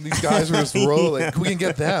Beach, and these guys were just rolling. We can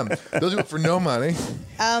get them. They'll do it for no money.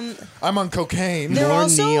 I'm on cocaine. They're More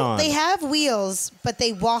also neon. they have wheels, but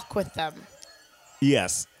they walk with them.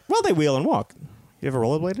 Yes. Well, they wheel and walk. You ever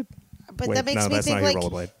rollerbladed? But Wait, that makes no, me that's think not like your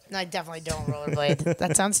rollerblade. no, I definitely don't rollerblade.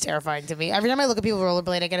 That sounds terrifying to me. Every time I look at people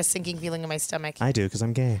rollerblade, I get a sinking feeling in my stomach. I do, because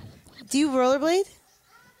I'm gay. Do you rollerblade?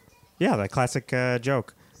 Yeah, that classic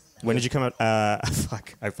joke. When did you come out?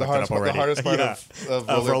 Fuck, I fucked it up The already. hardest part Yeah. of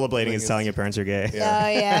rollerblading is telling your parents you're gay. Yeah. Oh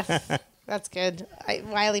yeah, that's good.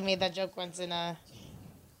 Wiley made that joke once in a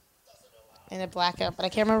blackout, but I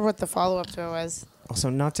can't remember what the follow up to it was. Also,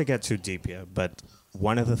 not to get too deep here, but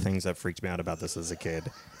one of the things that freaked me out about this as a kid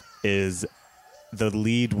is the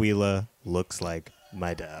lead wheeler looks like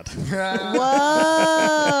my dad.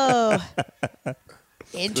 Whoa, Do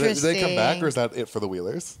interesting. they come back, or is that it for the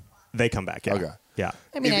Wheelers? They come back, yeah. Okay. Yeah.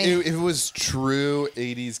 I mean, If it was true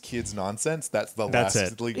 '80s kids nonsense, that's the That's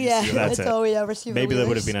last it. lead you yeah, see of That's that's it. all we ever see. Maybe that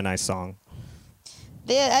would have been a nice song.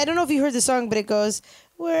 I don't know if you heard the song, but it goes,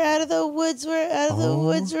 "We're out of the woods, we're out of the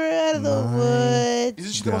woods, we're out of the woods.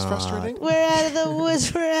 Isn't she the most God. frustrating? We're out of the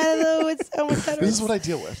woods, we're out of the woods." Oh my God, This is what I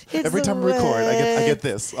deal with. It's Every the time we record, I get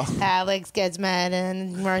woods. this. Alex gets mad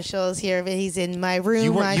and Marshall's here, but he's in my room.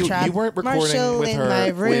 You I weren't, trap you weren't recording Marshall with in her my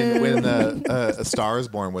room. when A Star Is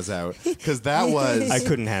Born was out, because that was I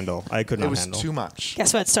couldn't handle. I could it not was handle. too much.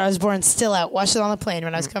 Guess what? Stars Born still out. Watched it on the plane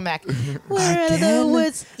when I was coming back. We're out of the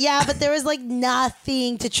woods. Yeah, but there was like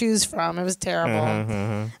nothing to choose from. It was terrible.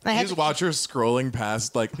 And I You had just watch her scrolling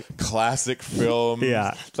past like classic films,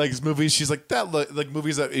 Yeah. like movies. She's like like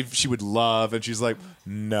movies that if she would love, and she's like,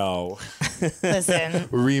 no, listen.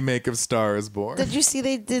 remake of Star Is Born. Did you see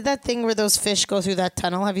they did that thing where those fish go through that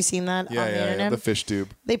tunnel? Have you seen that on the internet? the fish tube.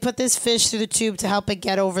 They put this fish through the tube to help it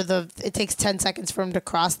get over it takes 10 seconds for him to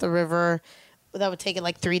cross the river. That would take it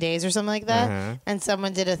like 3 days or something like that. Uh-huh. And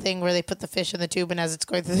someone did a thing where they put the fish in the tube, and as it's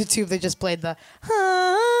going through the tube, they just played the.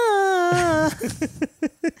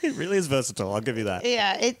 It really is versatile. I'll give you that.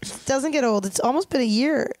 Yeah, it doesn't get old. It's almost been a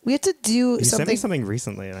year. We have to do You sent something. me something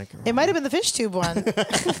recently. And I can't It might have been the fish tube one. You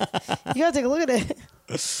gotta take a look at it.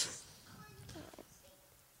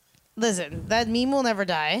 Listen, that meme will never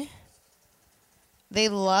die. They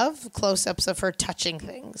love close-ups of her touching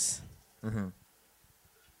things. Mm-hmm.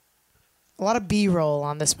 A lot of B-roll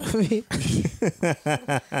on this movie.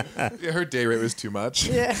 Yeah, her day rate was too much.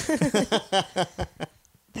 Yeah.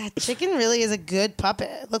 That chicken really is a good puppet.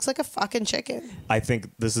 It looks like a fucking chicken. I think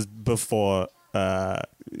this is before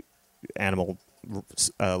animal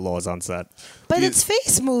laws on set. But You- its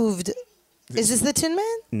face moved. Is this the Tin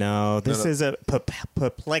Man? No, this No. is a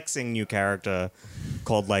perplexing new character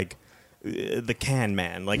called like the Can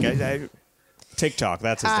Man. Like TikTok,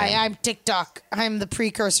 that's his Hi, name. I'm TikTok. I'm the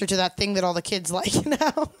precursor to that thing that all the kids like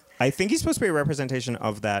now. I think he's supposed to be a representation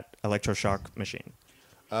of that electroshock machine.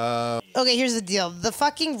 Okay, here's the deal. The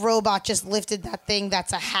fucking robot just lifted that thing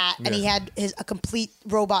that's a hat, and he had a complete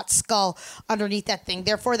robot skull underneath that thing.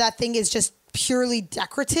 Therefore, that thing is just purely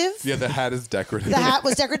decorative. Yeah, the hat is decorative. The hat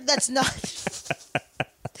was decorative. That's not...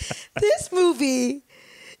 This movie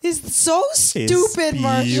is so stupid,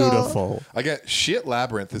 Marshall. Beautiful. Again, shit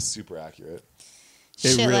Labyrinth is super accurate. It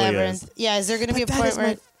Shit really Labyrinth. is. Yeah, is there going to be a That point is where...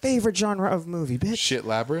 my favorite genre of movie, bitch. Shit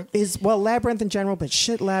Labyrinth? Is Labyrinth in general, but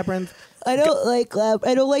shit Labyrinth. I don't like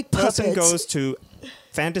puppets. Person goes to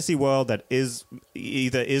fantasy world that is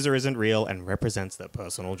either is or isn't real and represents their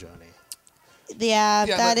personal journey. Yeah,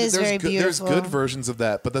 that is there's very good, beautiful. There's good versions of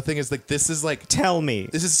that, but the thing is, like, this is like Tell me.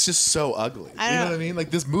 this is just so ugly. I You don't know know. what I mean? Like,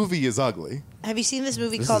 this movie is ugly. Have you seen this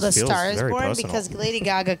movie This called A feels Star is very Born? personal. Because Lady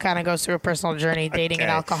Gaga kind of goes through a personal journey dating an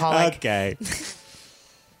alcoholic. Okay. You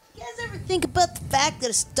guys ever think about the fact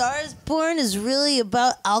that A Star is Born is really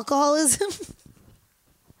about alcoholism?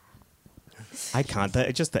 I can't.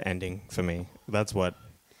 Just the ending for me. That's what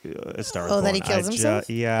A Star is Oh, Born. that he kills himself?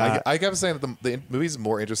 Yeah. I kept saying that the movie's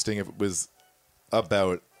more interesting if it was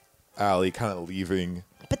about Allie kind of leaving.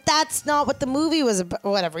 But that's not what the movie was about.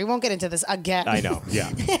 Whatever. We won't get into this again. I know.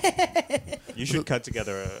 Yeah. You should cut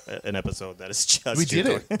together an episode that is just. We did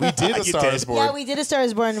you it. We did A You Star did. is Born. Yeah, we did A Star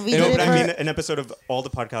is Born. We No, did but it I for, mean an episode of all the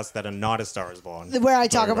podcasts that are not A Star is Born. where I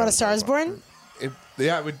talk Sorry, about A Star is Born.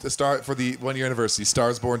 Yeah, we start for the 1 year anniversary.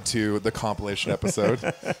 Stars Born 2, the compilation episode.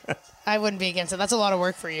 I wouldn't be against it. That's a lot of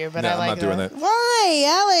work for you, but No, I I'm like not doing that. that. Why,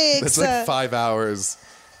 Alex? It's like 5 hours.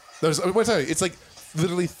 What's that? It's like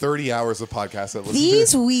literally 30 hours of podcast that listen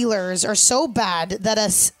These to. wheelers are so bad that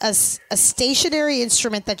a stationary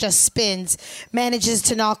instrument that just spins manages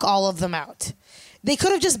to knock all of them out. They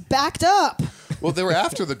could have just backed up. Well, they were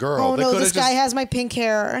after the girl. Oh They no, coulda this guy has my pink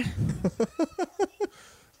hair.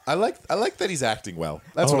 I like that he's acting well.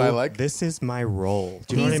 That's what I like. This is my role.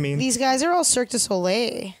 Do you know what I mean? These guys are all Cirque du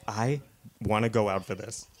Soleil. I want to go out for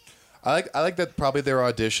this. I like that probably their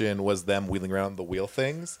audition was them wheeling around the wheel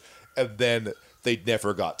things, and then they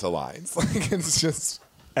never got to lines. Like, it's just.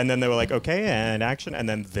 And then they were like, okay, and action, and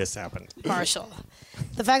then this happened. Marshall,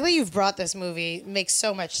 the fact that you've brought this movie makes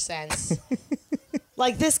so much sense.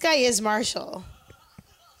 Like, this guy is Marshall.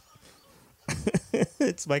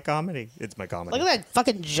 It's my comedy. It's my comedy. Look at that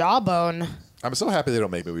fucking jawbone. I'm so happy they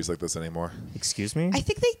don't make movies like this anymore. Excuse me? I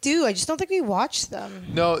think they do. I just don't think we watch them.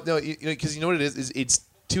 No, because you know what it is it's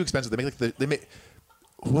too expensive. They make they make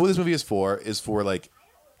who this movie is for like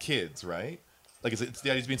kids, right? Like it's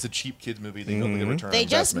the idea being it's a cheap kids movie. They don't get a return. They on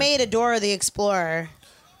just investment. made Adora the Explorer.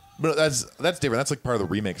 But that's different. That's like part of the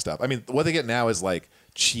remake stuff. I mean, what they get now is like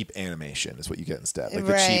cheap animation is what you get instead. Like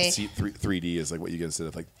Right. the cheap 3D is like what you get instead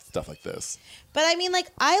of like stuff like this. But I mean, like,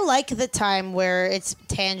 I like the time where it's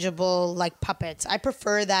tangible, like puppets. I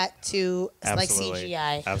prefer that to like Absolutely.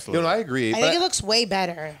 CGI. Absolutely. I agree. I but think it looks way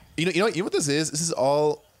better. you know what this is? This is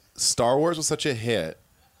all Star Wars was such a hit,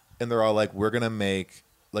 and they're all like, we're gonna make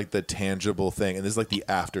like the tangible thing, and this is like the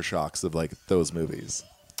aftershocks of like those movies.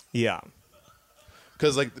 Yeah.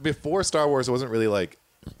 Because like before Star Wars, it wasn't really like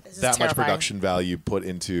This is that much terrifying. production value put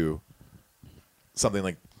into something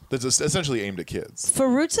like that's essentially aimed at kids.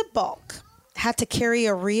 Farouzah Balk had to carry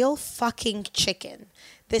a real fucking chicken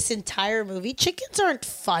this entire movie. Chickens aren't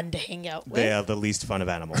fun to hang out with. They are the least fun of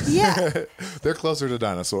animals. Yeah, They're closer to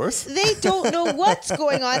dinosaurs. they don't know what's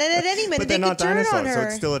going on, and at any minute But they they're could not turn on dinosaurs, so her.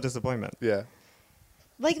 it's still a disappointment. Yeah.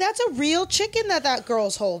 Like, that's a real chicken that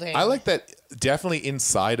girl's holding. I like that. Definitely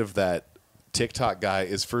inside of that TikTok guy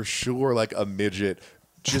is for sure like a midget,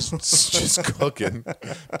 just cooking.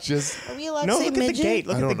 Just Are we allowed No, to say look at the midget? gate.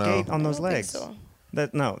 Look I at the don't know. gate on those I don't think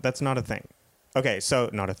legs. so. That's not a thing. Okay, so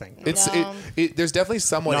not a thing. it's No. there's definitely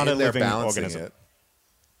someone Not a in there living balancing organism. it.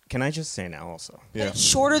 Can I just say now also? Yeah. It's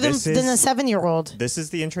shorter than, This than is- a 7-year-old. This is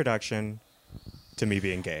the introduction to me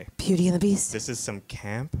being gay. Beauty and the Beast. This is some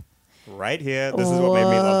camp right here. This is what made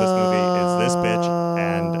me love this movie. Is this bitch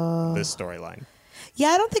and this storyline. Yeah,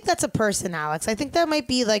 I don't think that's a person, Alex. I think that might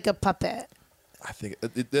be like a puppet. I think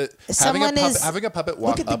Someone is- having a puppet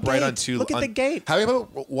walk at the upright gate. on two. Look at the gate. Having a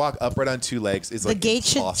puppet walk upright on two legs is The like gate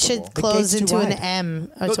should impossible. close gate's too into an wide.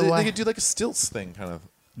 M. Or No, to they what? could do like a stilts thing, kind of.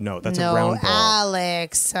 No, that's a No, round ball.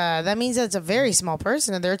 Alex. That means that's a very small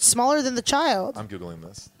person in there. It's smaller than the child. I'm googling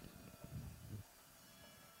this.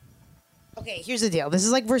 Okay, here's the deal. This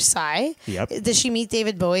is like Versailles. Yep. Does she meet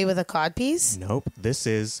David Bowie with a codpiece? Nope. This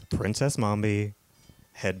is Princess Mombi,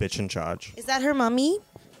 head bitch in charge. Is that her mummy?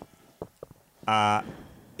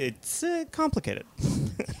 It's complicated.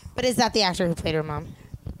 But is that the actor who played her mom?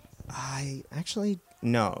 I actually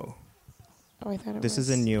no. Oh, I thought it This was.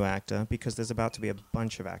 is a new actor because there's about to be a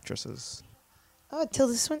bunch of actresses. Oh,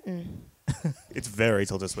 Tilda Swinton. It's very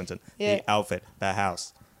Tilda Swinton. Yeah. The outfit, the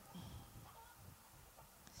house.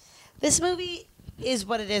 This movie is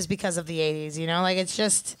what it is because of the 80s, you know? Like, it's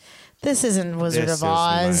just... This isn't Wizard This of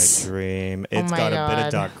Oz. is my dream. Oh It's my got a bit God.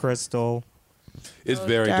 of Dark Crystal. It's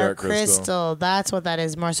very dark crystal. That's what that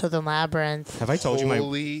is, more so than Labyrinth. Have I told you my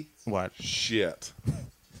Holy what? shit.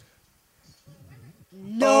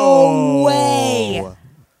 No way!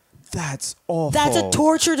 That's awful. That's a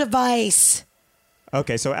torture device.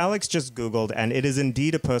 Okay, so Alex just Googled, and it is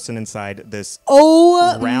indeed a person inside this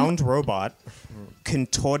Oh, round robot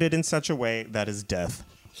contorted in such a way that is death.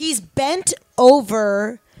 he's bent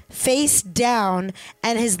over, face down,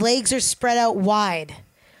 and his legs are spread out wide.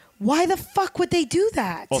 Why the fuck would they do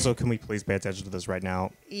that? Also, can we please pay attention to this right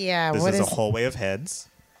now? Yeah, This what is is... a hallway of heads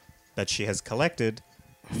that she has collected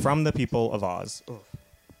from the people of Oz.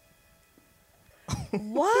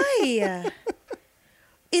 Why?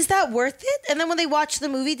 Is that worth it? And then when they watched the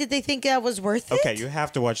movie, did they think that was worth it? Okay, you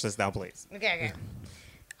have to watch this now, please. Okay.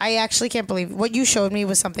 I actually can't believe what you showed me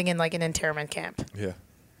was something in like an internment camp. Yeah.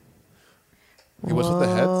 Hey, what's with the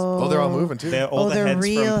heads? Oh, they're all moving too. They're all the they're heads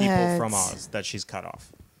from real people from heads. Oz that she's cut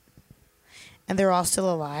off. And they're all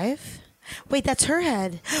still alive? Wait, that's her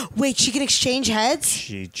head. Wait, she can exchange heads?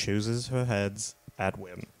 She chooses her heads at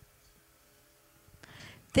whim.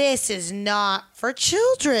 This is not for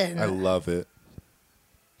children. I love it.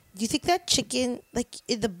 Do you think that chicken, like,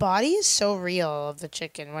 the body is so real of the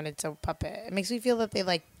chicken when it's a puppet? It makes me feel that they,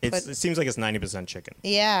 like, It put... seems like it's 90% chicken.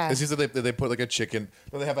 Yeah. It seems like they put like a chicken.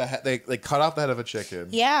 Well, they have they cut off the head of a chicken.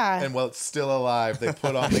 Yeah. And while it's still alive, they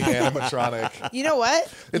put on the animatronic. You know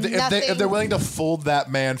what? If they're willing to fold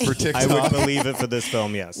that man for I TikTok, would believe it for this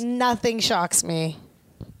film, yes. Nothing shocks me.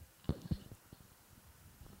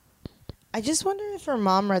 I just wonder if her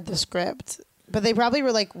mom read the script. But they probably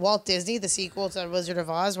were like, Walt Disney, the sequel to Wizard of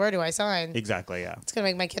Oz, where do I sign? Exactly, yeah. It's going to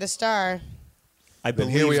make my kid a star. I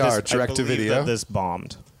believe here we this, are, direct to I believe video. that this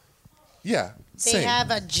bombed. yeah, They same. have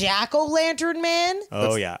a jack-o'-lantern man?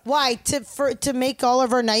 Oh, yeah. Why? To make all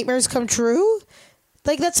of our nightmares come true?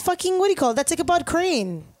 Like, that's fucking, what do you call it? That's like a Bud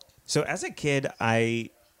Crane. So as a kid, as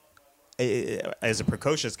a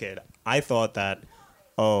precocious kid, I thought that,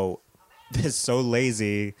 they're so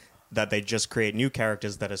lazy that they just create new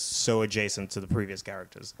characters that are so adjacent to the previous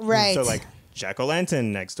characters. Right. So like Jack-o'-lantern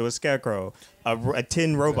next to a scarecrow, a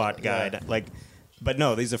tin robot guy. Like, but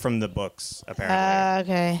no, these are from the books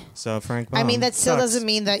apparently. Okay. So Frank, I mean, Baum that still sucks. doesn't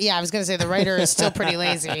mean that, yeah, I was going to say the writer is still pretty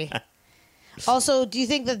lazy. Also, do you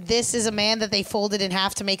think that this is a man that they folded in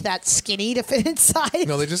half to make that skinny to fit inside?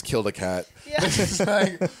 No, they just killed a cat. Yeah.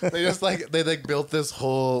 they built this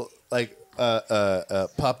whole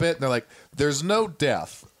puppet, and they're like, "There's no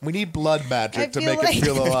death. We need blood magic to feel make like- it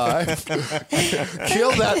feel alive.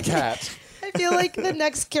 Kill that cat." I feel like the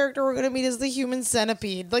next character we're going to meet is the human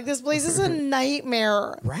centipede. Like, this place is a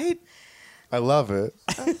nightmare. right. I love it.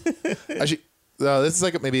 Actually, this is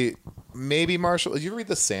like maybe Marshall. Did you read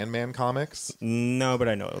the Sandman comimics? No, but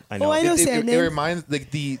I know. Oh, I know It Sandman. reminds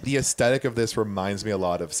the aesthetic of this reminds me a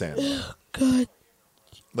lot of Sandman. Good.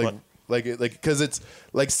 Like because it's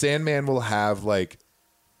like Sandman will have like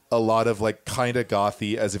a lot of like kind of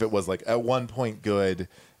gothy, as if it was like at one point good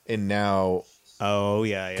and now Oh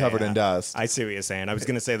yeah, covered in dust. I see what you're saying. I was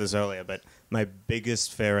going to say this earlier, but my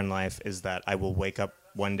biggest fear in life is that I will wake up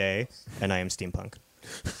one day and I am steampunk.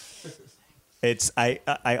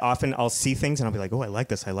 I'll see things and I'll be like, oh, I like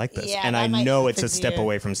this, Yeah, and that I might know happen it's a to step you.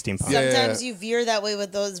 away from steampunk. Yeah. Sometimes you veer that way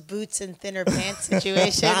with those boots and thinner pants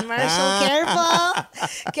situation. Marshall,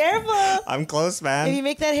 careful. Careful. I'm close, If man. you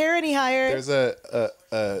make that hair any higher. There's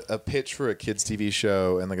a pitch for a kids TV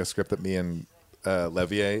show and like a script that me and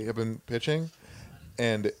Levier have been pitching,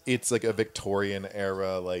 and it's like a Victorian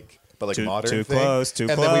era but like Too modern thing. close, too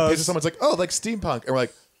and then we pitch it close. to someone's like, oh, like steampunk, and we're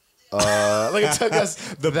like, like it took us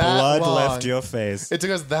The that blood long. left your face. It took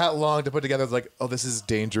us that long to put together. It's like, oh, this is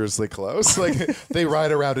dangerously close. Like they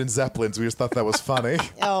ride around in zeppelins. We just thought that was funny.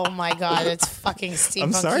 Oh my god, it's fucking steampunk.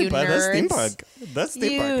 I'm sorry, you but nerds. that's steampunk. That's You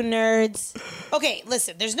steampunk. nerds. Okay,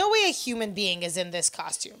 listen. There's no way a human being is in this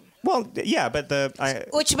costume, Well, yeah, but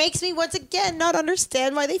which makes me once again not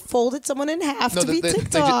understand why they folded someone in half to be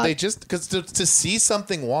TikTok. they just because to see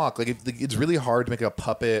something walk, like it's really hard to make a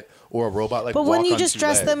puppet or a robot like. but walk wouldn't you on just two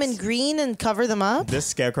dress them in legs. green and cover them up? this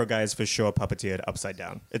scarecrow guy is for sure puppeteered upside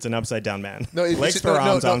down. It's an upside down man. No, legs just, for no,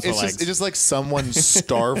 arms, no, arms for it's legs. just, it's just like someone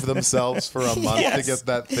starved themselves for a month to Yes. get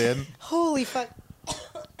that thin. Holy fuck!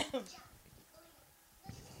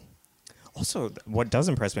 Also, what does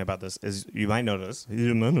impress me about this is you might notice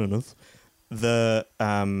the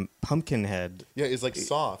pumpkin head. Yeah, it's like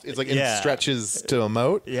soft. It's like Yeah. it stretches to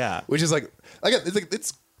emote. Yeah. Which is like again,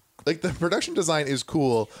 it's like the production design is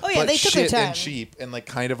cool. Oh, yeah, but they took their shit time. and cheap and like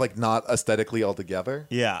kind of like not aesthetically altogether.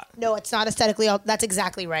 Yeah. No, it's not aesthetically. That's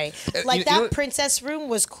exactly right. Like you that know what- princess room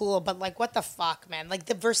was cool, but like, what the fuck, man? Like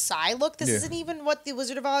the Versailles look. This Yeah. isn't even what the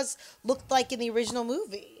Wizard of Oz looked like in the original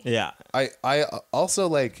movie. Yeah. I also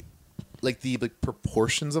like the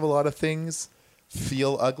proportions of a lot of things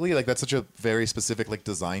feel ugly. Like that's such a very specific like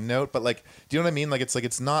design note. But like, do you know what I mean? Like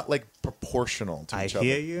it's not like proportional to I each hear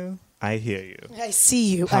other. you. I hear you. I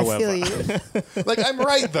see you. I feel you. Like I'm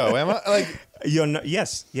right though. Am I? Like You're no,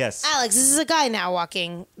 yes. Alex, this is a guy now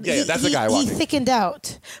walking. Yeah, that's a guy walking. He thickened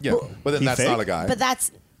out. yeah, but then He that's fake? not a guy. But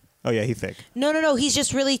that's Oh yeah, he thick. no. He's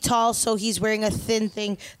just really tall, so he's wearing a thin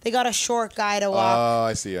thing. They got a short guy to walk, Oh,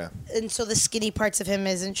 I see. Yeah. and so the skinny parts of him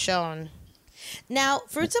isn't shown. Now,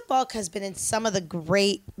 Fruits of Balk has been in some of the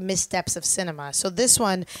great missteps of cinema. So this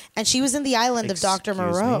one, and she was in The Island of Dr. Excuse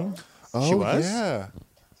Moreau. me? Oh, She was? yeah.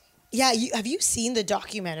 Yeah, have you seen the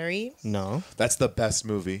documentary? No, That's the best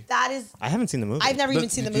movie. That is, I haven't seen the movie. I've never even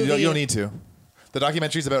seen the You movie. don't need to. The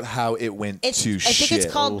documentary's about how it went It's, to I shit. think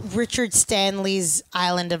it's called Richard Stanley's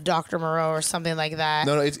Island of Dr. Moreau or something like that.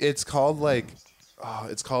 No, it's called like,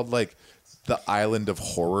 the Island of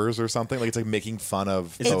Horrors or something. Like it's like making fun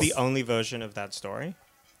of. Is it both- the only version of that story?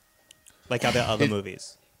 Like are there other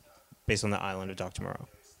movies based on the Island of Dr. Moreau?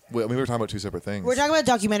 Well, I mean, we were talking about two separate things. We're talking about a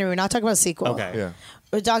documentary. We're not talking about a sequel. Okay. Yeah.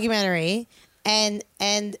 A documentary, and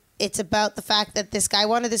it's about the fact that this guy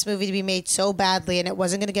wanted this movie to be made so badly, and it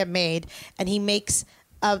wasn't going to get made, and he makes.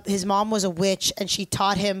 His mom was a witch, and she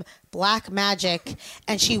taught him black magic.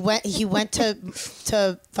 And he went to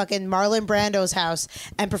fucking Marlon Brando's house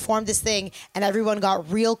and performed this thing, and everyone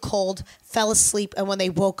got real cold, fell asleep, and when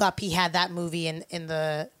they woke up, he had that movie in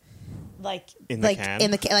the In the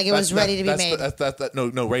can? like it was ready to be made.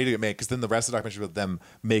 No, ready to get made. Because then the rest of the documentary was about them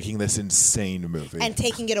making this insane movie. And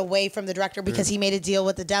taking it away from the director because he made a deal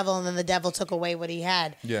with the devil, and then the devil took away what he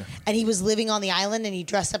had. Yeah. And he was living on the island, and he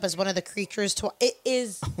dressed up as one of the creatures. It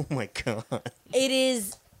is. Oh my god. It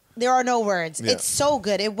is. There are no words. Yeah. It's so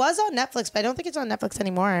good. It was on Netflix, but I don't think it's on Netflix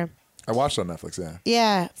anymore. I watched it on Netflix. Yeah.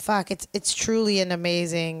 Yeah. Fuck. It's truly an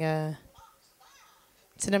amazing.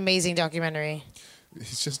 It's an amazing documentary.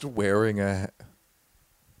 He's just wearing a.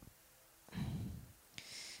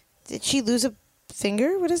 Did she lose a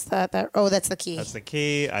finger? What is that? That's the key. That's the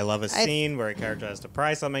key. I love a scene where a character has to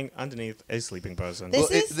pry something underneath a sleeping person. This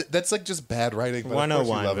Well, is- that's like just bad writing. But of course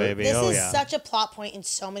you 101, love it. baby. This Oh, is yeah. such a plot point in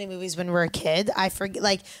so many movies when we're a kid. I forget,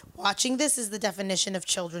 like, watching this is the definition of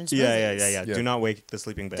children's movies. Yeah. Yeah. Do not wake the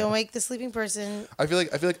sleeping bear. Don't wake the sleeping person. I feel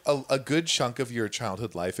like a good chunk of your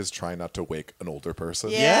childhood life is trying not to wake an older person.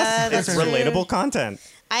 Yeah. Yes, that's it's true. relatable content.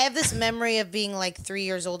 I have this memory of being like 3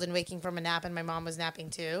 years old and waking from a nap, and my mom was napping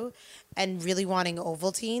too, and really wanting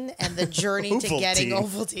Ovaltine and the journey to getting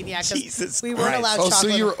Ovaltine. Ovaltine. Yeah, Jesus because we weren't Christ. allowed Oh,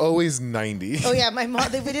 chocolate. so you were always 90. Oh yeah, my mom.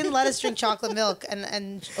 We didn't let us drink chocolate milk,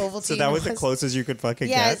 and Ovaltine. So that was the closest you could fucking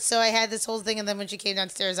Yeah, get? so I had this whole thing, and then when she came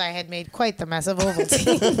downstairs, I had made quite the mess of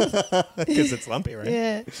Ovaltine. Because it's lumpy, right?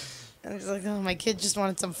 Yeah. I was like, oh, my kid just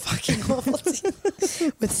wanted some fucking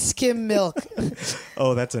Ovaltine with skim milk.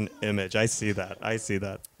 Oh, that's an image. I see that.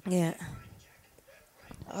 Yeah.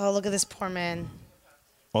 Oh, look at this poor man.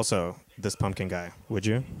 Also, this pumpkin guy, would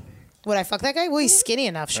you? Would I fuck that guy? Well, he's skinny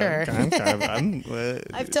enough, sure.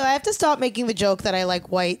 I have to stop making the joke that I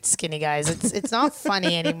like white skinny guys. It's not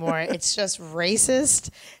funny anymore. It's just racist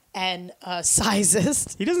and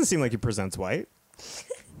sizist. He doesn't seem like he presents white.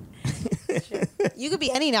 You could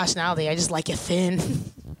be any nationality. I just like you thin.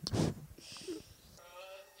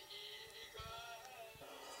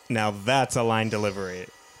 Now that's a line delivery.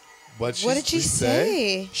 What did she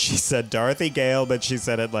say? She said Dorothy Gale, but she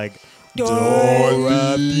said it like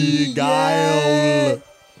Dorothy Gale.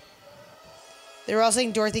 They were all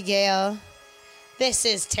saying Dorothy Gale. This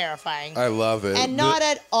is terrifying. I love it. And not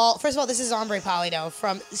at all. First of all, this is Ombre Polido.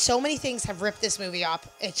 From so many things have ripped this movie up.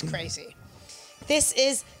 It's crazy. This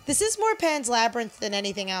is more Pan's Labyrinth than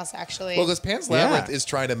anything else, actually. Well, because Pan's Labyrinth Yeah. is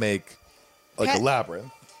trying to make like a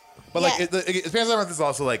labyrinth, but Yeah. Pan's Labyrinth is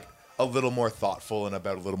also like a little more thoughtful and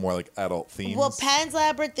about a little more like adult themes. Well, Pan's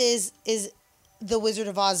Labyrinth is the Wizard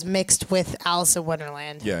of Oz mixed with Alice in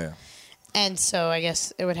Wonderland. yeah. And so I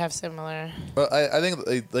guess it would have similar. But I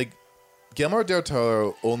think like Guillermo del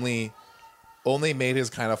Toro only made his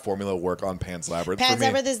kind of formula work on Pan's Labyrinth. Pan's for me,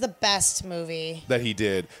 Labyrinth is the best movie. that he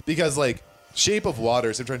did because like Shape of Water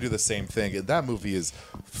is trying to do the same thing. And that movie is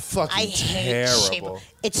fucking I hate Shape terrible. of...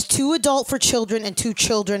 It's too adult for children and too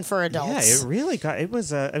children for adults. Yeah, it really got. It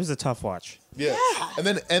was a tough watch. Yeah.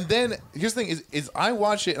 And then here's the thing is I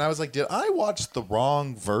watched it and I was like, did I watch the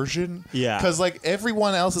wrong version? Yeah. Because like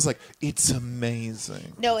everyone else is like, it's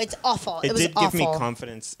amazing. No, it's awful. It was did awful. give me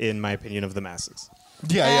confidence in my opinion of the masses.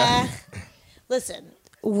 Yeah. Listen,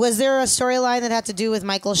 was there a storyline that had to do with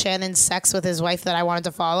Michael Shannon's sex with his wife that I wanted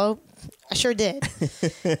to follow? I sure did.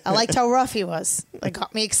 I liked how rough he was. It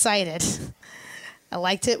got me excited. I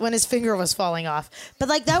liked it when his finger was falling off. But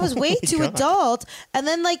like that was way too adult. And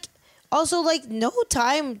then like also like no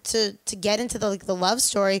time to get into the like the love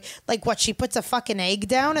story. Like what, she puts a fucking egg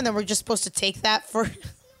down and then we're just supposed to take that for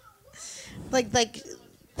like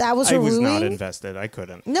that was her I was wooing? not invested. I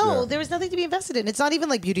couldn't. No, Yeah. there was nothing to be invested in. It's not even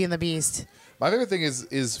like Beauty and the Beast. My favorite thing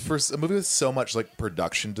is for a movie with so much like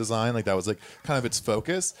production design, like that was like kind of its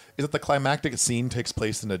focus, is that the climactic scene takes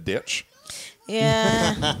place in a ditch.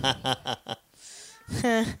 Yeah.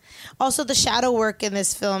 Also, the shadow work in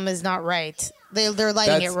this film is not right. They're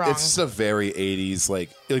lighting it wrong. It's a very 80s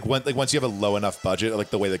like once you have a low enough budget,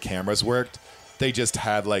 like the way the cameras worked, they just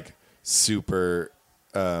had like super.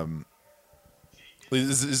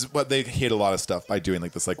 This is what they hit a lot of stuff by doing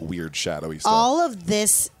like this like weird shadowy stuff. All of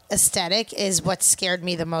this aesthetic is what scared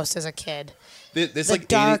me the most as a kid. This The like 80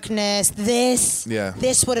 darkness, this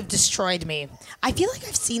would have destroyed me. I feel like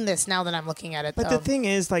I've seen this now that I'm looking at it. But though. the thing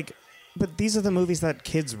is, like, but these are the movies that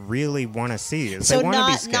kids really want to see. So they want to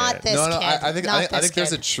be not scared. this no, kid. I think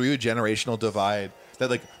there's a kid. true generational divide that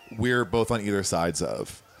like we're both on either sides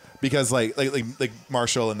of, because like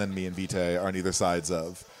Marshall and then me and Vitae are on either sides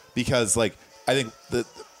of, because like I think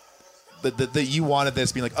that you wanted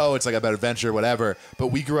this being like, oh, it's like about adventure, whatever, but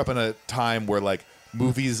we grew up in a time where like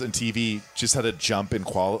movies and TV just had a jump in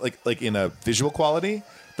quality, like in a visual quality,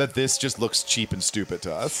 that this just looks cheap and stupid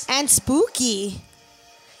to us. And spooky.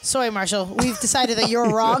 Sorry, Marshall. We've decided that you're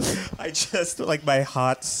wrong. I just, like, my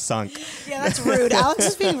heart sunk. Yeah, that's rude. Alex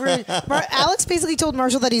is being rude. Alex basically told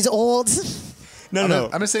Marshall that he's old. No.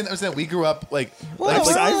 I'm just saying that we grew up like. Well, like,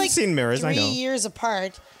 we're I've only, like, seen Mirrors, I 3 know. years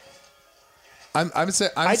apart. I'm I just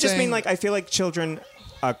saying, mean, like, I feel like children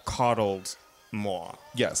are coddled more.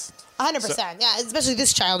 yes. 100%. Yeah, especially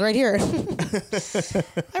this child right here. I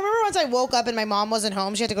remember once I woke up and my mom wasn't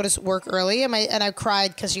home. She had to go to work early, and I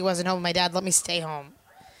cried because she wasn't home. My dad let me stay home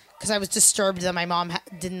because I was disturbed that my mom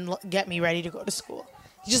didn't get me ready to go to school.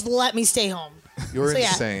 He just let me stay home. You're So, yeah.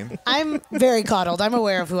 insane. I'm very coddled. I'm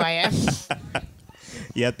aware of who I am.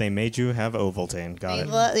 Yet they made you have Ovaltine. Got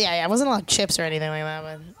it. Yeah, I wasn't allowed chips or anything like that,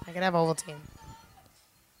 but I could have Ovaltine.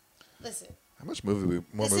 Listen. How much more movie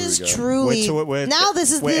This we is got? truly... now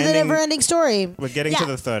this is the never-ending story. We're getting to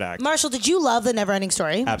the third act. Marshall, did you love the never-ending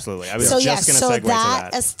story? Absolutely. I was So just yes, going to so segue that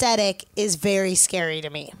to that. aesthetic is very scary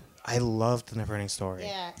to me. I loved the Neverending Story.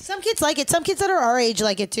 Yeah, some kids like it. Some kids that are our age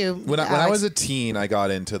like it too. When I Alex. was a teen, I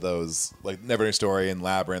got into those like Neverending Story and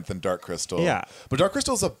Labyrinth and Dark Crystal. Yeah. But Dark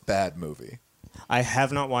Crystal's a bad movie. I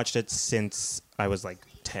have not watched it since I was like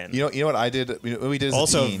 10. You know what I did? You know what we did as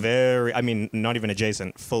Also a teen. not even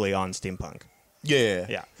adjacent, fully on steampunk.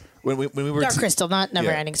 Yeah. When we were Dark Crystal, not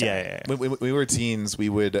Never-Ending Story. Yeah. When we were teens, we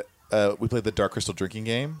would we played the Dark Crystal drinking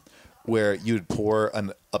game, where you'd pour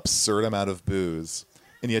an absurd amount of booze,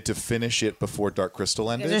 and you had to finish it before Dark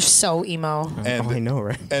Crystal ended. They're so emo. And I know,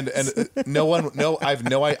 right? And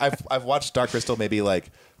I've watched Dark Crystal maybe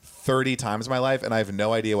like 30 times in my life, and I have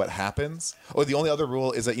no idea what happens. Or the only other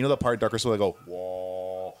rule is that the part in Dark Crystal where they go,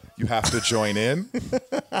 whoa, you have to join in.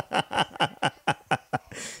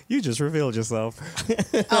 You just revealed yourself.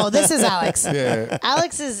 Oh, this is Alex. Yeah.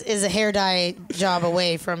 Alex is a hair dye job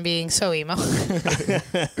away from being so emo.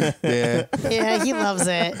 Yeah. Yeah, he loves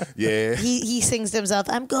it. Yeah. He sings to himself,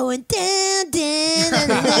 "I'm going down, down,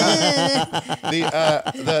 down."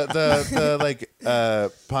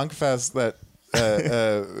 The punk fest that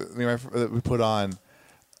we put on,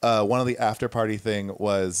 one of the after party thing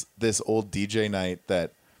was this old DJ night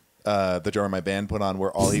that the drummer of my band put on,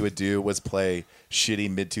 where all he would do was play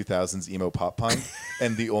shitty mid 2000s emo pop punk,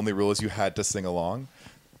 and the only rule is you had to sing along.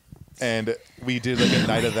 And we did like a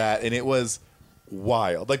night of that, and it was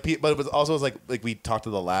wild. Like, but it was also like we talked to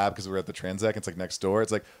the lab because we were at the Transac. It's like next door.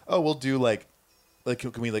 It's like, oh, we'll do like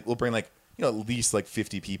can we we'll bring at least like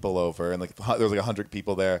 50 people over, and like there was like 100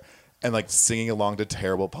 people there, and like singing along to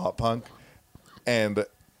terrible pop punk, and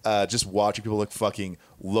just watching people fucking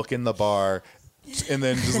look in the bar, and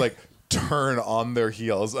then just like turn on their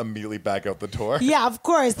heels immediately back out the door. Yeah, of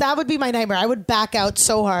course. That would be my nightmare. I would back out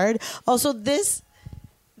so hard. Also, this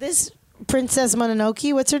Princess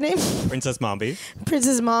Mononoke, what's her name? Princess Mombi.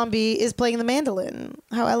 Princess Mombi is playing the mandolin.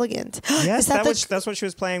 How elegant. Yes, Is that that's what she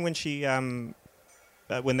was playing when she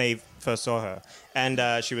when they first saw her,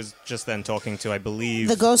 and she was just then talking to, I believe,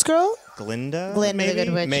 the ghost girl? Glinda. Glinda, maybe? the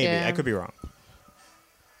good witch, Maybe yeah. I could be wrong.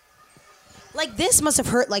 Like, this must have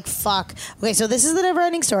hurt like fuck. Okay, so this is the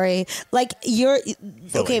never-ending story. Like,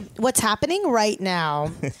 okay, what's happening right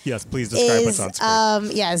now Yes, please describe what's on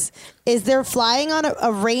screen. is they're flying on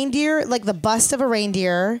a reindeer, like the bust of a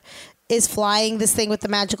reindeer is flying this thing with the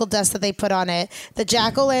magical dust that they put on it. The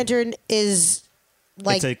jack-o'-lantern is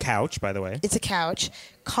like... It's a couch, by the way. It's a couch,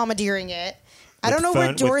 commandeering it. I With don't know where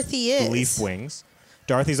with Dorothy is. Leaf wings.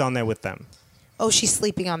 Dorothy's on there with them. Oh, she's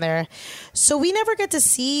sleeping on there. So we never get to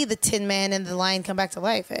see the Tin Man and the lion come back to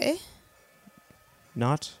life, eh?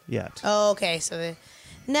 Not yet. Oh, okay. So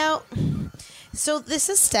this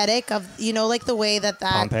aesthetic of, like the way that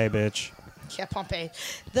Pompeii, bitch. Yeah, Pompeii.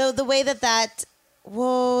 The way that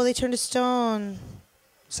whoa, they turned to stone.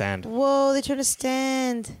 Sand. Whoa, they turned to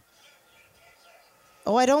sand.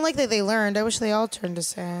 Oh, I don't like that they learned. I wish they all turned to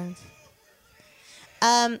sand.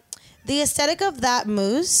 The aesthetic of that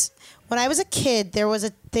moose. When I was a kid, there was a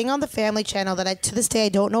thing on the Family Channel that to this day I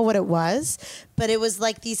don't know what it was, but it was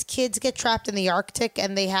like these kids get trapped in the Arctic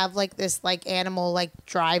and they have like this like animal like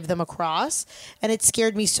drive them across, and it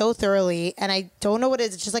scared me so thoroughly, and I don't know what it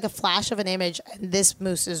is. It's just like a flash of an image, and this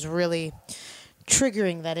moose is really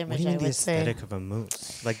triggering that image. What do you mean I the would say. aesthetic of a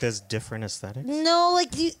moose? Like there's different aesthetics? No,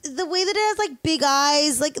 like the way that it has like big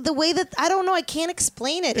eyes, like the way that I don't know, I can't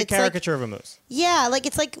explain it. The It's caricature of a moose. yeah,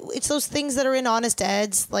 it's those things that are in Honest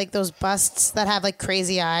Ed's, like those busts that have like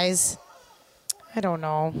crazy eyes. I don't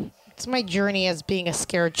know. It's my journey as being a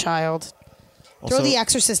scared child. Also, Throw The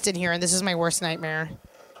Exorcist in here, and this is my worst nightmare.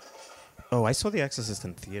 Oh, I saw The Exorcist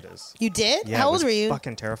in theaters. You did? Yeah, How it old was were you?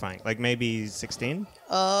 Fucking terrifying. Like maybe 16?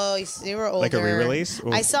 Oh, you were older. Like a re-release?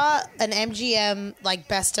 Ooh. I saw an MGM like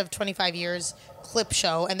best of 25 years clip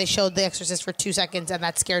show, and they showed The Exorcist for 2 seconds, and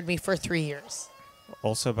that scared me for 3 years.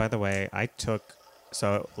 Also, by the way,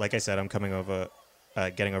 like I said, I'm coming over,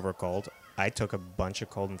 getting over a cold. I took a bunch of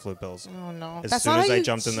cold and flu pills Oh no! as That's soon not as how I you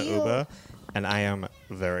jumped in the heal. Uber, and I am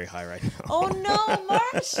very high right now. Oh no,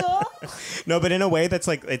 Marshall! No, but in a way that's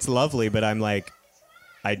like, it's lovely, but I'm like,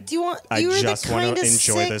 Do you want? I You were just the want kind to of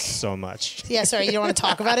enjoy sick. this so much. Yeah, sorry, you don't want to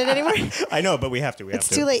talk about it anymore. I know, but we have to. It's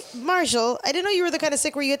too late, Marshall. I didn't know you were the kind of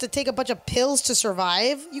sick where you had to take a bunch of pills to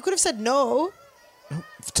survive. You could have said no.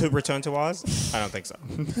 To return to Oz? I don't think so.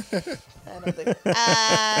 I don't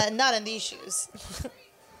think. Not in these shoes.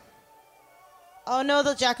 Oh no,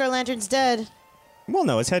 the jack-o'-lantern's dead. Well,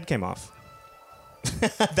 no, his head came off.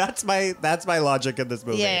 That's my logic in this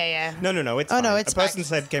movie. Yeah. No, it's Oh, fine. no, it's a person's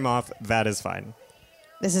head came off. That is fine.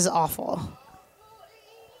 This is awful.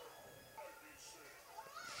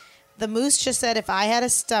 The moose just said, if I had a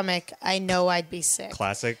stomach, I know I'd be sick.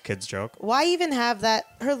 Classic kids joke. Why even have that?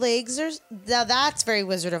 Her legs are... Now that's very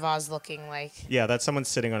Wizard of Oz looking like. Yeah, that's someone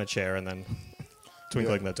sitting on a chair and then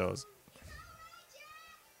twinkling their toes.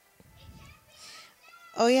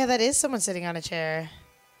 Oh yeah, that is someone sitting on a chair.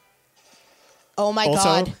 Oh my Also,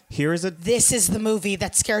 God. here is a... This is the movie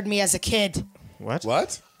that scared me as a kid. What?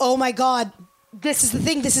 What? Oh my God. This is the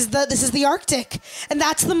thing. This is the Arctic. And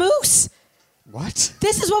that's the moose. What?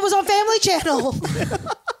 This is what was on Family Channel.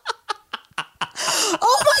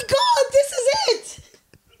 Oh my God, this is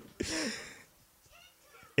it.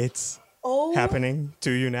 It's Oh happening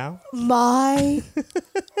to you now? my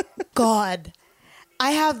God.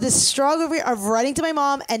 I have this struggle of running to my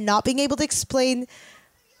mom and not being able to explain.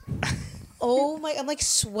 Oh my, I'm like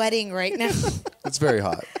sweating right now. It's very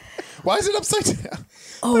hot. Why is it upside down?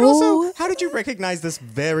 But also, how did you recognize this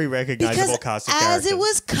very recognizable Because cast of as characters? it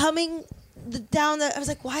was coming down the, I was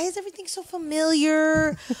like, why is everything so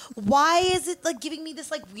familiar? Why is it like giving me this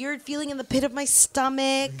like weird feeling in the pit of my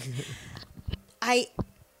stomach? I've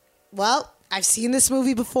seen this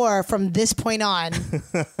movie before from this point on.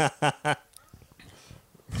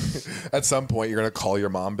 At some point, you're gonna call your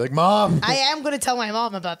mom, and be like, "Mom." I am going to tell my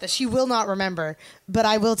mom about this. She will not remember, but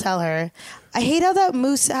I will tell her. I hate how that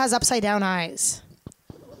moose has upside down eyes.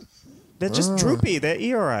 They're just droopy. They're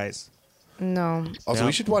ear eyes. No. Also, Yeah.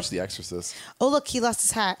 we should watch The Exorcist. Oh, look, he lost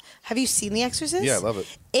his hat. Have you seen The Exorcist? Yeah, I love it.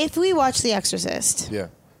 If we watch The Exorcist, Yeah.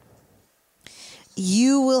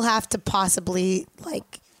 you will have to possibly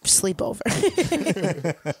like sleep over.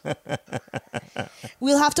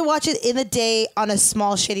 We'll have to watch it in the day on a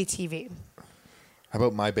small shitty TV. How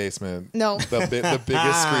about my basement? No. The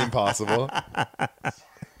biggest screen possible.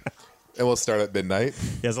 And we'll start at midnight.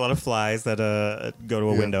 He has a lot of flies that go to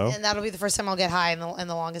a window. And that'll be the first time I'll get high in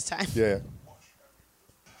the longest time. Yeah.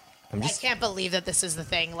 I'm I just can't believe that this is the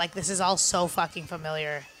thing. Like, this is all so fucking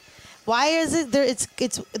familiar. Why is it there? It's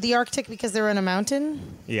the Arctic because they're in a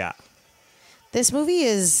mountain. yeah. This movie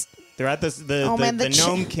is They're at this the Oh, man, the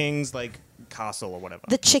Gnome King's like castle or whatever.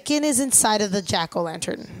 the chicken is inside of the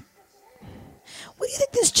jack-o'-lantern. What do you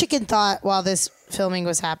think this chicken thought while this filming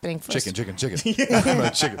was happening? First? Chicken. I'm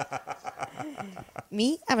a chicken.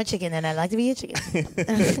 Me? I'm a chicken, and I like to be a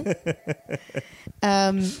chicken.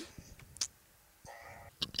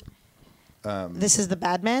 This is the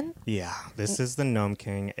bad man. Yeah, this is the Gnome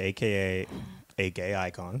King, aka a gay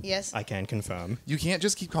icon. Yes. I can confirm. You can't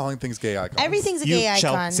just keep calling things gay icons. Everything's a You gay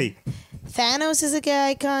shall icon. see. Thanos is a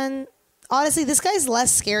gay icon. Honestly, this guy's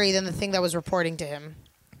less scary than the thing that was reporting to him.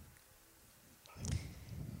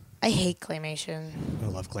 I hate claymation. I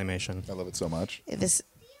love claymation. I love it so much.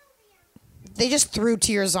 They just threw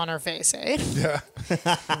tears on her face, eh? Yeah.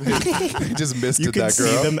 He just missed You it, can that see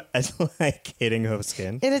girl. them as like hitting her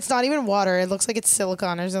skin. And it's not even water. It looks like it's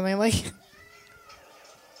silicone or something. Like,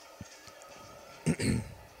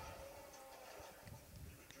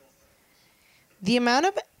 the amount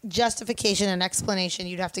of justification and explanation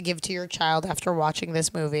you'd have to give to your child after watching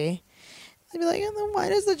this movie. They'd be like, and then why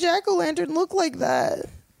does the jack-o'-lantern look like that?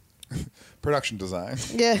 Production design.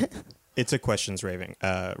 Yeah. It's a questions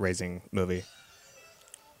raising movie.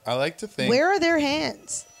 I like to think. Where are their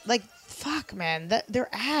hands? Like, fuck, man. Their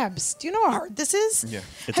abs. Do you know how hard this is? Yeah.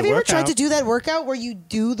 It's Have a you ever tried workout. to do that workout where you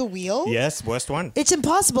do the wheel? Yes, worst one. It's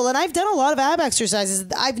impossible. And I've done a lot of ab exercises.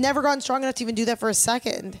 I've never gotten strong enough to even do that for a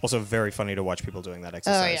second. Also, very funny to watch people doing that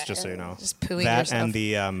exercise. yeah. Just so you know, Just pooing that yourself. and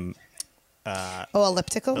the Oh,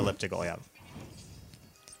 elliptical? elliptical. Yeah.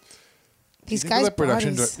 These Do you guys' think bodies.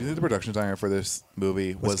 do you think the production designer for this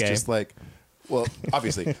movie was gay? just like, well,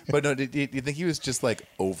 obviously, but no, do you think he was just like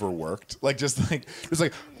overworked? Like, just like,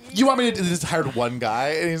 you want me to just hired one guy,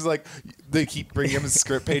 and he's like, they keep bringing him his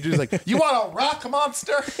script pages, like, you want a rock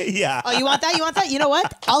monster? Yeah. Oh, you want that? You want that? You know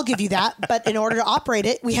what? I'll give you that. But in order to operate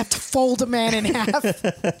it, we have to fold a man in half.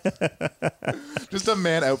 Just a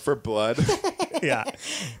man out for blood. Yeah.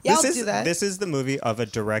 Yeah, this I'll is do that. This is the movie of a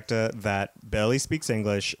director that barely speaks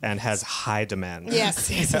English and has high demand. Yes.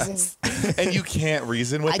 And you can't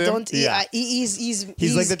reason with I him. don't. Yeah. He's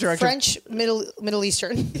like the director- French, Middle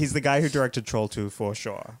Eastern. He's the guy who directed Troll 2 for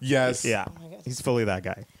sure. Yes. Yeah. Oh God. He's fully that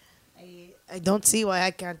guy. I don't see why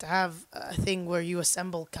I can't have a thing where you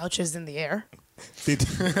assemble couches in the air.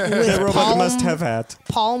 The robot must have hat.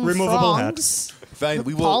 Palm Removable fronds. Fine,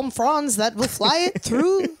 we will. Palm fronds that will fly it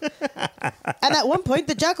through. And at one point,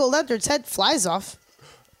 the jack-o'-lantern's head flies off.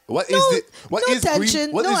 What is No- the what no is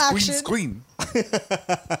tension, green? What no is action. green screen?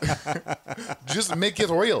 Just make it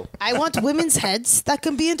real. I want women's heads that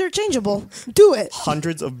can be interchangeable. Do it.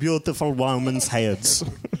 Hundreds of beautiful women's heads.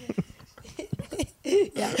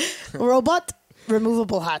 Yeah. Robot,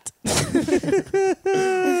 removable hat. Why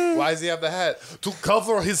does he have the hat? To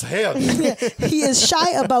cover his head. He is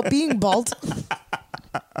shy about being bald.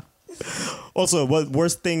 Also, what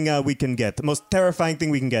worst thing we can get? The most terrifying thing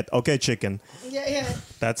we can get. Okay, chicken. Yeah.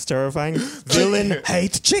 That's terrifying. Villain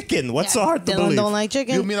hate chicken. What's so hard to Dylan believe? don't like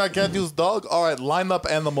chicken. You mean I can't use dog? All right, line up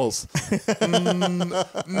animals.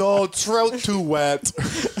 No, trout too wet.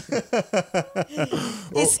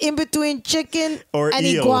 It's in between chicken Or and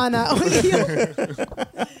eel. iguana. Or eel.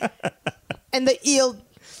 And the eel,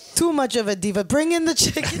 too much of a diva. Bring in the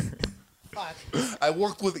chicken. Fuck. I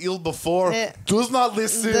worked with eel before. Yeah. Does not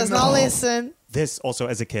listen. Does not listen. This also,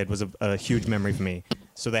 as a kid, was a huge memory for me.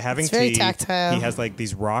 So they're having It's very tea. tactile. He has like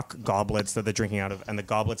these rock goblets that they're drinking out of, and the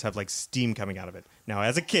goblets have like steam coming out of it. Now,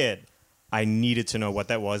 as a kid, I needed to know what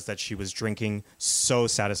that was that she was drinking so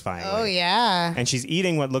satisfyingly. Oh, yeah. And she's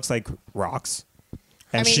eating what looks like rocks.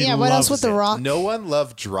 And I mean, she yeah, what else loves with the it. rock? No one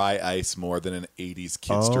loved dry ice more than an 80s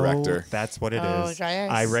kids Oh, director. that's what it is. Oh, dry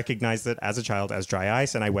ice. I recognized it as a child as dry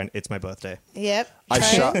ice, and I went, "It's my birthday." Yep. I Try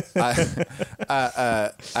shot. it.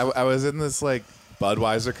 I was in this like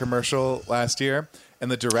Budweiser commercial last year,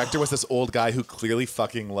 and the director was this old guy who clearly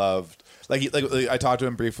fucking loved. Like I talked to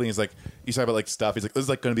him briefly. And he's like, he's talking about like stuff. He's like, this is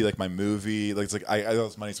like going to be like my movie. Like it's like I owe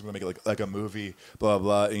this money, so I'm going to make it like a movie. Blah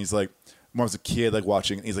blah. And he's like, when I was a kid, like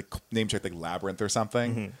watching. And he's like name checked like Labyrinth or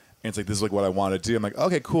something. Mm-hmm. And it's like, this is like what I want to do. I'm like,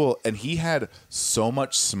 okay, cool. And he had so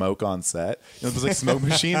much smoke on set. You know, there's like smoke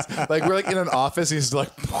machines. Like we're like in an office. He's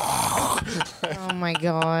like, Oh, my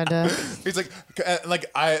God. he's like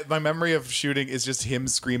my memory of shooting is just him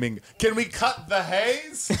screaming, "Can we cut the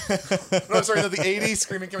haze?" No, sorry, the 80s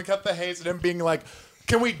screaming, "Can we cut the haze?" And him being like,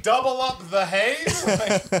 "Can we double up the haze?"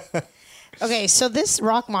 Like, Okay, so this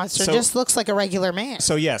rock monster So- just looks like a regular man.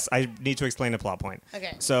 So yes, I need to explain the plot point.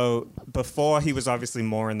 Okay. So before he was obviously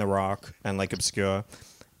more in the rock and like obscure.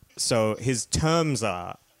 So his terms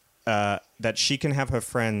are that she can have her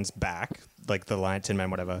friends back, like the Lion Tin Man,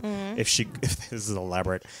 whatever. If this is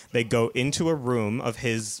elaborate, they go into a room of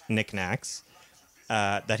his knickknacks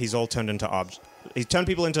that he's all turned into objects. He's turned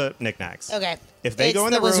people into knickknacks. Okay. If they It's go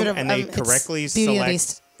in the the Wizard room of- and they it's correctly Beauty and the select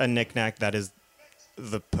Beast. a knickknack that is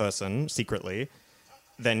the person secretly,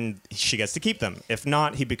 then she gets to keep them. If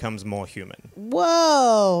not, he becomes more human.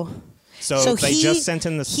 Whoa. So they just sent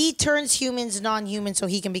in this. He turns humans non-human so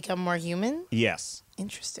he can become more human? Yes.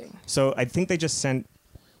 Interesting. So I think they just sent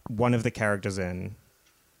one of the characters in,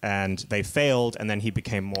 and they failed, and then he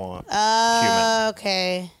became more human.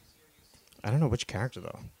 Okay. I don't know which character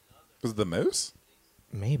though. Was it the moose?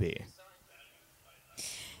 Maybe.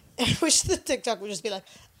 I wish the TikTok would just be like,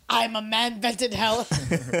 I'm a man bent in hell.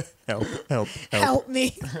 Help. Help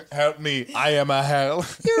me. Help me! I am a hell.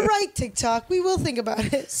 You're right, TikTok. We will think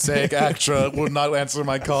about it. SAG ACTRA will not answer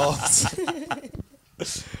my calls.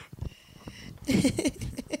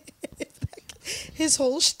 His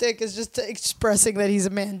whole shtick is just expressing that he's a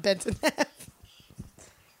man bent in half.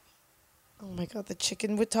 Oh my god, the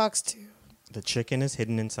chicken would talks to. The chicken is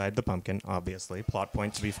hidden inside the pumpkin, obviously. Plot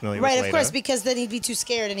point to be familiar Right, with of later. course, because then he'd be too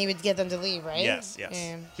scared and he would get them to leave, right? Yes.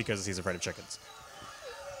 Yeah. Because he's afraid of chickens.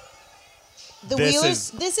 The This Wheelers.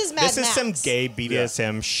 is- This is Mad This is Max. some gay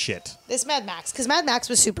BDSM shit. This Mad Max, because Mad Max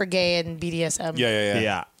was super gay and BDSM.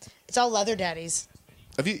 Yeah. It's all leather daddies.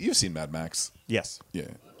 Have you've seen Mad Max? Yes. Yeah.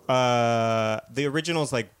 The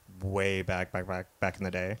original's like way back in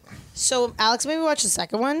the day. So Alex made me watch the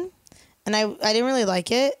second one, and I didn't really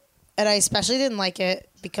like it, and I especially didn't like it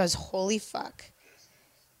because holy fuck,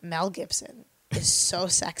 Mel Gibson is so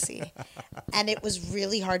sexy, and it was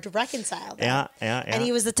really hard to reconcile that. Yeah. And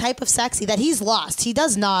he was the type of sexy that he's lost. He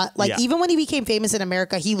does not like Yeah. even when he became famous in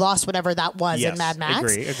America, he lost whatever that was yes. in Mad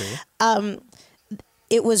Max. Agree.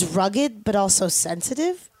 It was rugged but also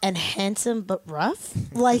sensitive and handsome but rough.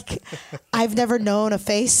 Like I've never known a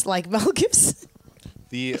face like Mel Gibson.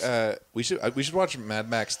 We should watch Mad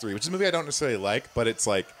Max 3, which is a movie I don't necessarily like, but it's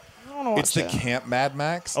like it's the camp Mad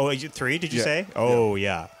Max. Oh, 3? Did you Yeah. say? Oh,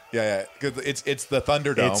 yeah. Yeah. 'Cause it's the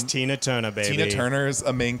Thunderdome. It's Tina Turner, baby. Tina Turner's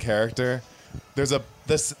a main character. There's the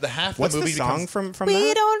half What's the movie the song becomes, from We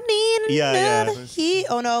that? don't need Yeah, yeah. another he.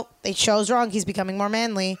 Oh no, they chose wrong. He's becoming more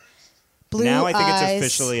manly. Blue Now I think eyes. it's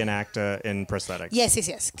officially an actor in prosthetics. Yes,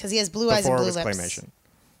 because he has blue eyes and Before blue it was lips. claymation.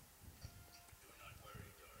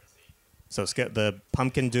 So the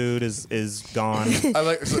pumpkin dude is gone. I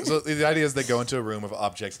like so the idea is they go into a room of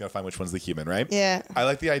objects and gotta find which one's the human, right? Yeah. I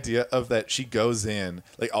like the idea of that she goes in,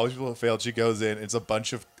 like all these people have failed, she goes in, it's a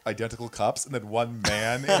bunch of identical cups and then one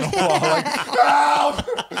man in a wall like help!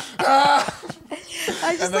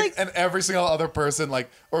 I just And like and every single other person like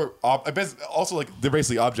also like they're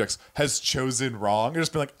basically objects has chosen wrong. You're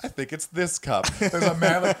just being like, I think it's this cup. There's a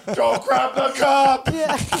man like, don't grab the cup.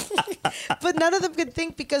 yeah. But none of them can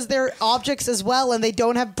think because they're objects as well and they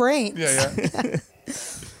don't have brains. Yeah.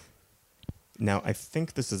 Now I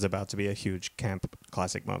think this is about to be a huge camp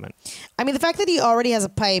classic moment. I mean, the fact that he already has a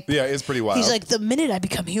pipe. Yeah, it's pretty wild. He's like, the minute I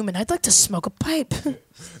become human, I'd like to smoke a pipe.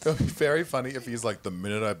 It would be very funny if he's like, the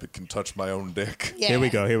minute I can touch my own dick. Yeah. Here we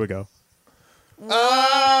go. Oh,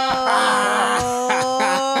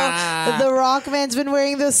 the Rockman's been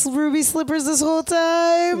wearing the ruby slippers this whole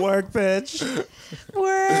time. Work, bitch.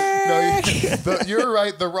 Work. No, you're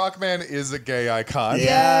right. The Rockman is a gay icon.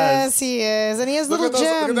 Yes, he is, and he has little Look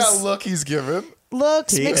gems. at that look he's given.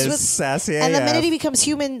 Looks He mixed is with sassy and the AF. minute he becomes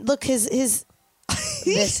human, look his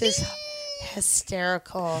this is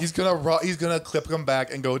hysterical. He's gonna clip him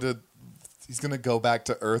back and he's gonna go back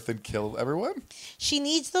to Earth and kill everyone. She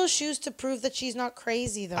needs those shoes to prove that she's not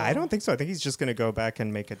crazy, though. I don't think so. I think he's just going to go back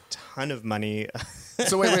and make a ton of money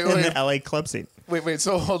So wait. in the LA club scene. Wait.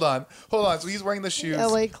 So hold on. So he's wearing the shoes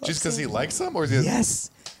LA club just because he scene. likes them, or is he?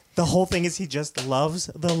 Yes. The whole thing is he just loves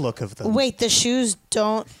the look of them. Wait, the shoes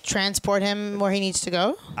don't transport him where he needs to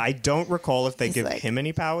go? I don't recall if they He's give like- him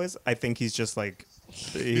any powers. I think he's just like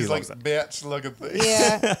He's like, bitch, look at this.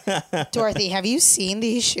 Yeah. Dorothy, have you seen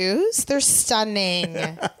these shoes? They're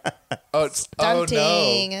stunning. Oh no.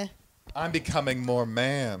 Stunting. I'm becoming more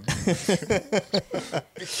man.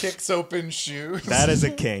 Kicks open shoes. That is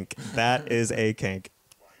a kink. That is a kink.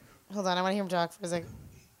 Hold on, I want to hear him talk for a second.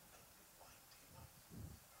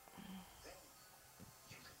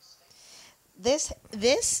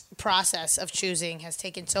 This process of choosing has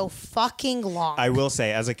taken so fucking long. I will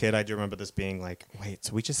say, as a kid, I do remember this being like, wait,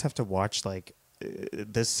 so we just have to watch like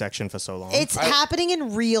this section for so long? It's happening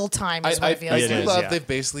in real time, is what I it feels It do like. is, love yeah. they've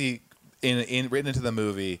basically written into the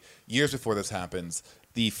movie years before this happens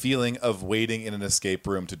the feeling of waiting in an escape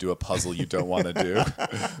room to do a puzzle you don't want to do,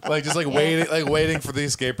 like just like waiting for the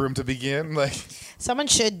escape room to begin. Like Someone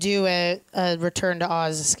should do a Return to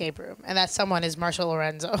Oz escape room, and that someone is Marshall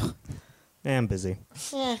Lorenzo. I'm busy.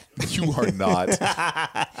 Yeah. You are not.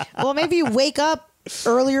 Well, maybe you wake up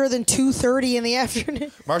earlier than 2:30 in the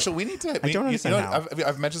afternoon. Marshall, we need to. I don't understand how.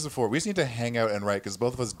 I've mentioned this before. We just need to hang out and write because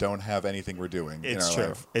both of us don't have anything we're doing in It's our true.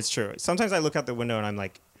 life. It's true. Sometimes I look out the window and I'm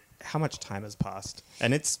like, how much time has passed?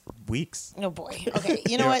 And it's weeks. Oh boy. Okay.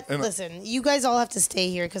 You know what? Listen, you guys all have to stay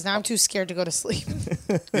here because now I'm too scared to go to sleep.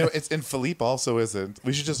 And Philippe also isn't.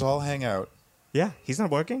 We should just all hang out. Yeah, he's not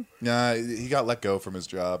working. Nah, he got let go from his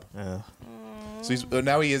job. So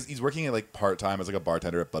now he's working at like part time as like a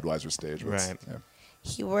bartender at Budweiser Stage. Right. Yeah.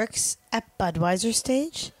 He works at Budweiser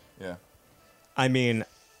Stage. Yeah. I mean,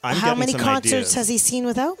 I'm How getting many some concerts ideas. has he seen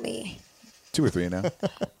without me? 2 or 3 now.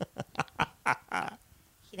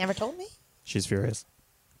 He never told me, She's furious.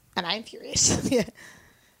 and I'm furious. Yeah.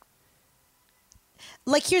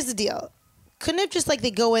 Like, here's the deal. Couldn't it just like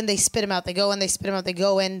they go in, they spit him out, they go in, they spit him out, they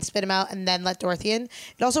go in, spit him out, and then let Dorothy in?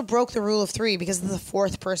 It also broke the rule of 3 because of the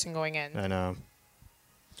 4th person going in. I know.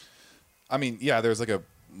 I mean, yeah, there's like a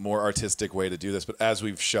more artistic way to do this, but as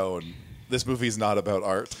we've shown, this movie is not about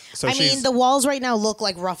art. So I she's mean, the walls right now look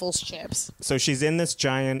like Ruffles chips. so she's in this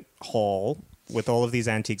giant hall with all of these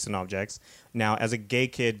antiques and objects. Now, as a gay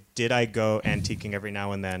kid, did I go antiquing every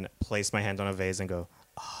now and then, place my hand on a vase, and go,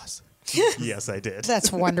 "Awesome"? Yes, I did.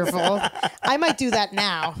 That's wonderful. I might do that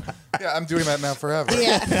now. Yeah, I'm doing that now forever.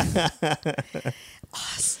 Yeah.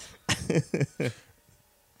 Awesome.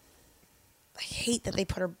 I hate that they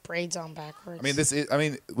put her braids on backwards. I mean, this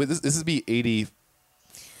would be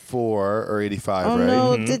 84 or 85, Oh right?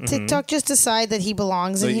 no! Did TikTok just decide that he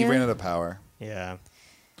belongs So in he here? ran out of power. Yeah.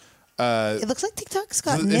 It looks like TikTok's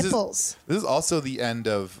got nipples. This is also the end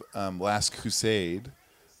of Last Crusade,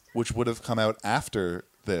 which would have come out after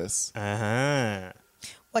this. Uh-huh.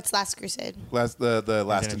 What's Last Crusade? The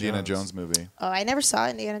last Indiana Indiana Jones. Jones movie. Oh, I never saw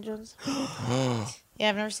Indiana Jones. Yeah,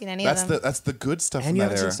 I've never seen any That's of them. that's the good stuff And from you that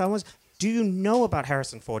haven't seen era. Star Wars? Do you know about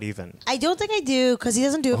Harrison Ford even? I don't think I do because he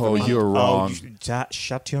doesn't do it for Oh, me. you're wrong.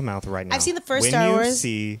 Shut your mouth right now. I've seen the first when Star you Wars.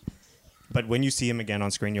 But when you see him again on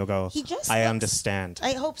screen, you'll go, He just I looks- understand.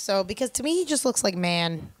 I hope so because to me he just looks like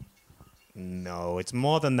man. No, it's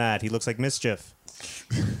more than that. He looks like mischief.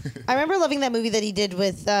 I remember loving that movie that he did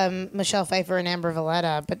with Michelle Pfeiffer and Amber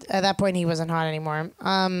Valletta, but at that point he wasn't hot anymore.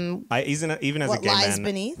 Even as a What gay Lies man,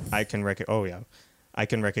 Beneath? I can I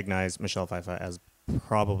can recognize Michelle Pfeiffer as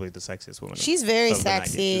probably the sexiest woman. She's very of the 90s.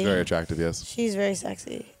 sexy. She's very attractive, yes. She's very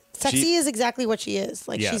sexy. Sexy is exactly what she is.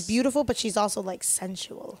 Like Yes. she's beautiful, but she's also like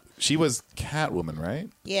sensual. She was Catwoman, right?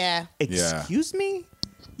 Yeah. Excuse me?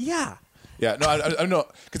 Yeah. Yeah, no, I know.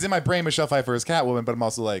 Because in my brain, Michelle Pfeiffer is Catwoman, but I'm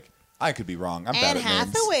also like, I could be wrong. I'm bad Anne at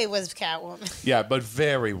names. Hathaway was Catwoman. Yeah, but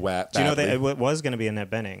very wet. Do you know that badly. it was going to be Annette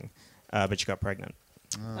Bening, but she got pregnant?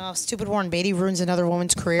 Oh, stupid Warren Beatty ruins another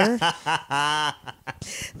woman's career. That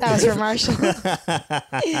was for Marshall.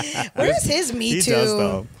 Where's his Me He Too? does,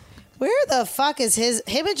 though. Where the fuck is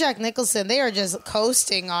him and Jack Nicholson? They are just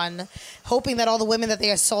coasting on hoping that all the women that they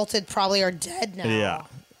assaulted probably are dead now. Yeah.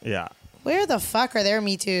 Yeah. Where the fuck are their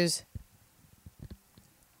Me Too's?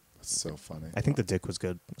 That's so funny. I think the dick was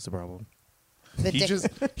good. That's the problem. The He dick-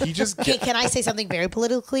 just Okay, can I say something very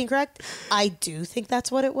politically incorrect? I do think that's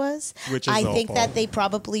what it was. Which is I think awful. that they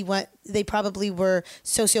probably were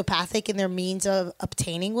sociopathic in their means of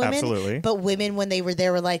obtaining women. Absolutely. But women, when they were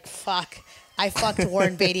there, were like, "Fuck, I fucked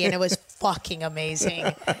Warren Beatty, and it was fucking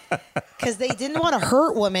amazing." Because they didn't want to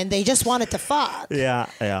hurt women; they just wanted to fuck. Yeah.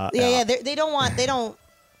 Yeah. They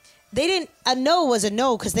didn't. A no was a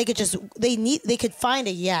no because they could find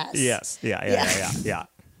a yes. Yes. Yeah.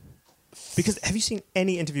 Because have you seen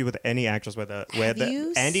any interview with any actress where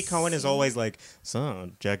you Andy Cohen is always like, so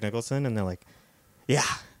Jack Nicholson, and they're like, yeah.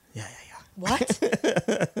 What?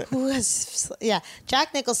 Who has? Yeah,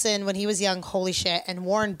 Jack Nicholson when he was young. Holy shit! And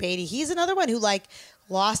Warren Beatty. He's another one who like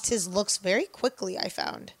lost his looks very quickly. I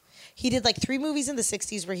found he did like 3 movies in the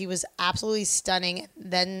 '60s where he was absolutely stunning.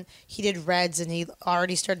 Then he did Reds, and he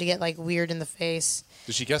already started to get like weird in the face.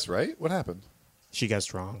 Did she guess right? What happened? She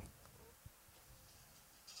guessed wrong.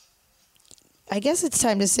 I guess it's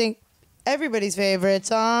time to sing everybody's favorite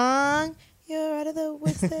song. You're out of the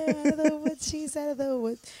woods, they're out of the woods, she's out of the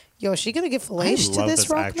woods. Yo, is she gonna get I fellaced to love this this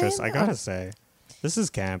rock actress. man? I gotta say, this is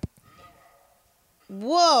camp.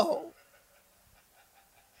 Whoa.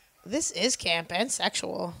 This is camp and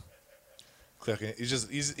sexual. Clicking.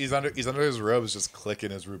 He's under his robes, just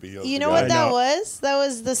clicking his ruby heels. You know together. what that know. was? That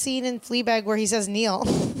was the scene in Fleabag where he says Neil.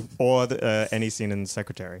 Or any scene in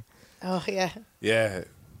Secretary. Oh yeah. Yeah.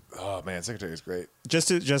 Oh man, Secretary is great.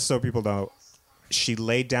 Just so people know, she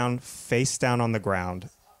laid down face down on the ground,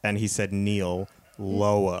 and he said kneel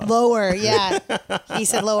Lower. Lower, yeah. He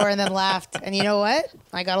said lower and then laughed. And you know what?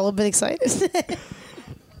 I got a little bit excited.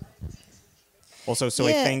 Also, so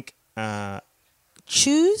Yeah. I think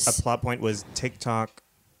Choose? a plot point was TikTok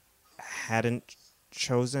hadn't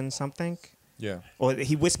chosen something. Yeah. Or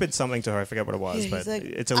he whispered something to her. I forget what it was, He's but like,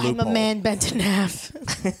 it's a I'm loophole. a man bent in half.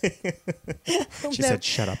 She said,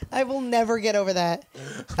 "Shut up." I will never get over that.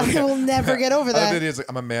 I will never get over I love the that. idea is like,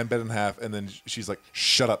 I'm a man bent in half, and then she's like,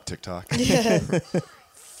 "Shut up, TikTok."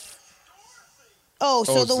 Oh,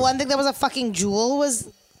 so Oh, the so- one thing that was a fucking jewel was...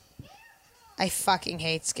 I fucking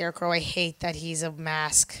hate Scarecrow. I hate that he's a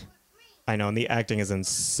mask. I know, and the acting is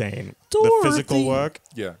insane. Dorothy. The physical work.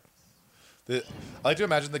 Yeah. I like to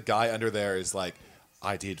imagine the guy under there is like,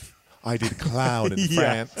 I did clown in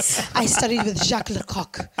Yeah. France. I studied with Jacques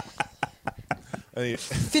Lecoq. And he,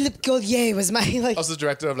 Philippe Gaudier was my... like. also the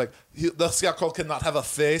director of like, the Scarecrow cannot have a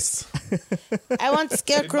face. I want It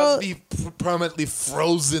Scarecrow... must be permanently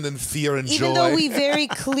frozen in fear and Even joy. though we very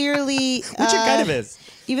clearly... Which it kind of is.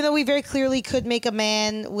 Even though we very clearly could make a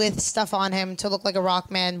man with stuff on him to look like a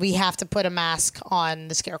rock man, we have to put a mask on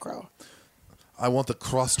the Scarecrow. I want the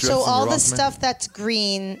cross-dressing So all the Rockman. stuff that's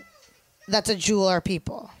green, that's a jewel, are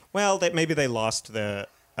people. Well, maybe they lost the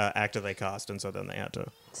actor they cast, and so then they had to.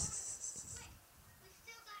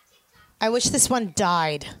 I wish this one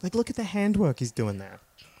died. Like, look at the handwork he's doing there.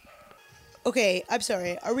 Okay, I'm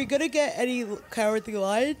sorry. Are we gonna get any Cowardly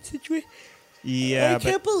Lion situation? Yeah, I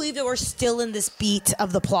can't believe that we're still in this beat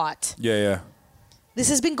of the plot. Yeah. This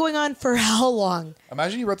has been going on for how long?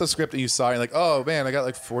 Imagine you wrote the script and you saw it and like, oh man, I got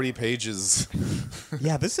like 40 pages.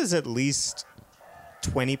 yeah, this is at least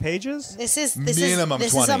 20 pages. This is Minimum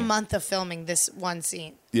this is a 20. month of filming this one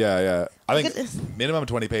scene. Yeah. I Look think at- minimum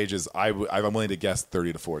 20 pages. I'm willing to guess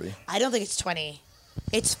 30 to 40. I don't think it's 20.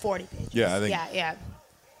 It's 40 pages. Yeah, I think- Yeah.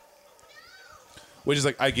 Which is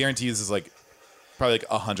like, I guarantee this is like probably like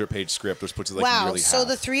a 100-page script, which puts it like Wow. nearly So half.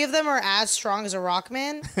 the three of them are as strong as a rock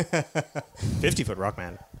man. 50-foot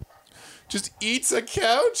Rockman. Just eats a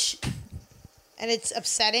couch. And it's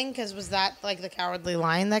upsetting because was that like the Cowardly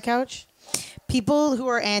Lion, that couch? People who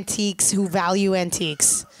are antiques, who value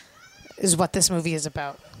antiques, is what this movie is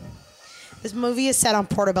about. This movie is set on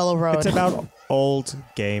Portobello Road. It's about old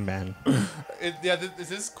gay men.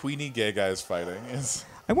 This is Queenie gay guys fighting.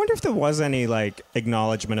 I wonder if there was any like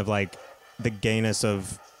acknowledgement of like the gayness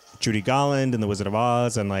of Judy Garland and The Wizard of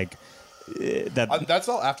Oz, and like that. That's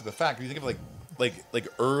all after the fact. You think of like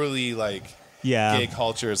early like Yeah. gay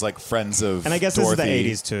cultures, like Friends of And I guess Dorothy.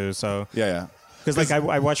 this is the 80s too. So Yeah. because like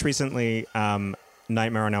I watched recently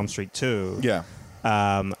Nightmare on Elm Street 2. Yeah.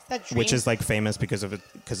 That dream. Which is like famous because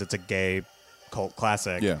it's a gay cult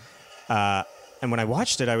classic. Yeah. And when I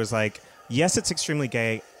watched it, I was like, yes, it's extremely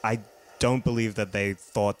gay. I don't believe that they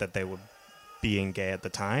thought that they were being gay at the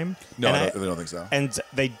time. No, And I don't think so. And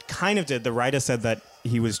they kind of did. The writer said that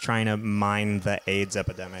he was trying to mine the AIDS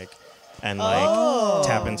epidemic and like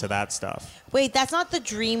tap into that stuff. Wait, that's not the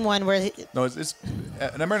Dream one where No, it's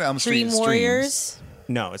Nightmare on Elm Street. Dream Streams. Warriors.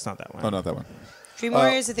 No, it's not that one. Oh, not that one. Dream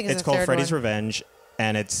Warriors, I think is It's the called third Freddy's one. Revenge,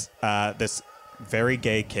 and it's this very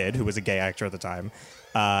gay kid who was a gay actor at the time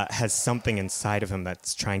has something inside of him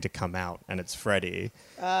that's trying to come out, and it's Freddy.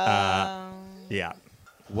 Yeah.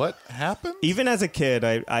 What happened? Even as a kid,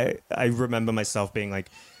 I remember myself being like,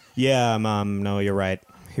 "Yeah, Mom, no, you're right.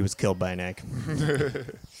 He was killed by an egg."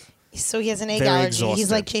 So he has an egg Very allergy. exhausted.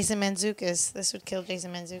 He's like Jason Mantzoukas. This would kill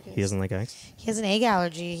Jason Mantzoukas. He doesn't like eggs. He has an egg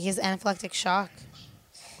allergy. He has anaphylactic shock.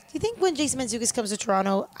 Do you think when Jason Mantzoukas comes to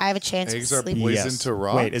Toronto, I have a chance Eggs to are sleep poison to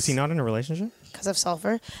rocks. Wait, is he not in a relationship? because of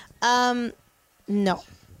sulfur? No.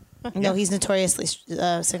 No, he's notoriously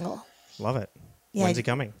single. Love it. Yeah, When's he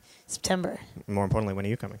coming? September. More importantly, when are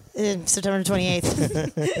you coming? September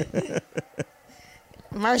 28th.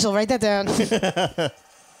 Marshall, write that down.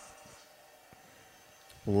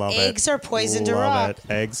 Love it. Eggs are poison to Love rock.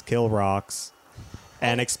 it. Eggs kill rocks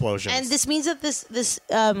and explosions. And this means that this does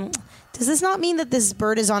this not mean that this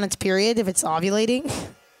bird is on its period if it's ovulating?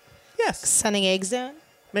 yes, Sending eggs down?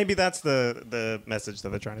 maybe that's the message that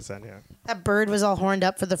they're trying to send here. That bird was all horned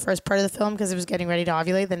up for the first part of the film because it was getting ready to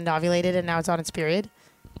ovulate, then it ovulated, and now it's on its period.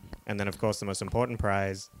 And then, of course, the most important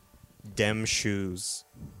prize, dem shoes.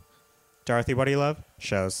 Dorothy, what do you love?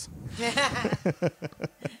 Shows.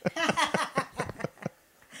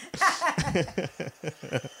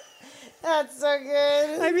 That's so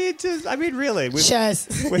good. I mean, really, Shows.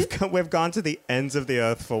 we've gone to the ends of the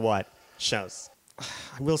earth for what? Shows. I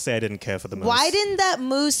will say I didn't care for the moose. Why didn't that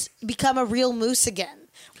moose become a real moose again?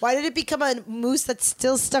 Why did it become a moose that's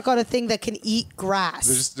still stuck on a thing that can eat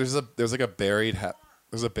grass? There's like a buried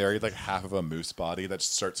There's a buried like half of a moose body that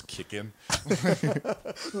just starts kicking.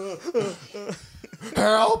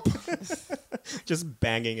 Help! Just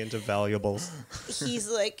banging into valuables. He's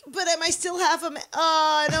like, but am I still half a man?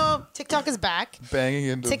 Oh, no. TikTok is back. Banging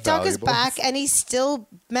into TikTok is valuables. back, and he's still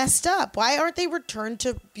messed up. Why aren't they returned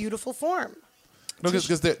to beautiful form? No,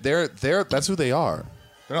 because they're that's who they are.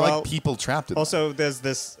 They're not Well, like people trapped in. Also, there's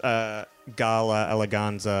this gala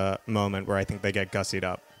eleganza moment where I think they get gussied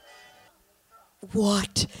up.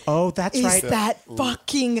 What Oh, that's is right. that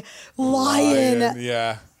fucking lion?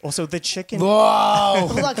 Yeah. Also, the chicken. Whoa!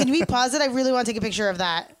 Hold on, can we pause it? I really want to take a picture of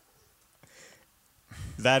that.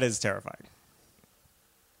 That is terrifying.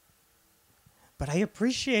 But I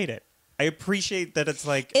appreciate it. I appreciate that it's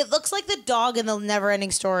like, It looks like the dog in the Never-Ending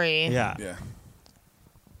Story. yeah. Yeah.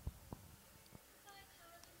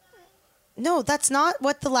 No, that's not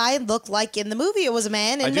what the lion looked like in the movie. It was a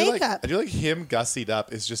man in makeup. I do like him gussied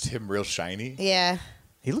up is just him real shiny. Yeah.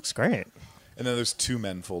 He looks great. And then there's two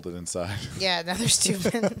men folded inside. Yeah, now there's two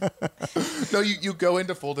men. No, you go in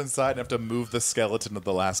to fold inside and have to move the skeleton of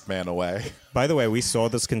the last man away. By the way, we saw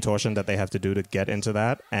this contortion that they have to do to get into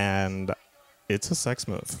that, and it's a sex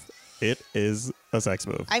move. It is a sex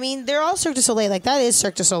move. I mean, they're all Cirque du Soleil. Like, that is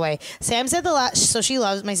Cirque du Soleil. Sam said my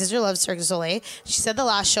sister loves Cirque du Soleil. She said the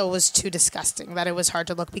last show was too disgusting, that it was hard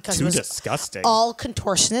to look because Too it was disgusting. all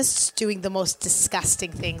contortionists doing the most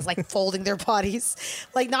disgusting things, like folding their bodies.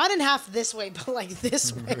 Like, not in half this way, but like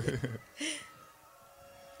this way.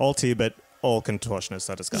 All tea, but all contortionists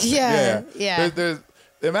are disgusting. Yeah.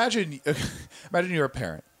 Imagine you're a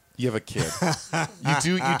parent. You have a kid.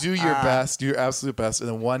 You do your best, do your absolute best, and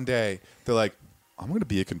then one day they're like, "I'm going to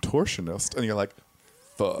be a contortionist," and you're like,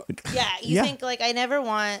 "Fuck." Yeah, you Yeah. think, like, I never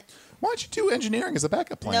want... Why don't you do engineering as a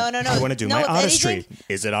backup plan? No. I want to do No, my if artistry. anything,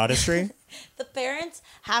 Is it artistry? the parents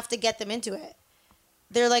have to get them into it.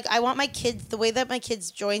 They're like, I want my kids, the way that my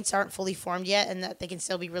kids' joints aren't fully formed yet and that they can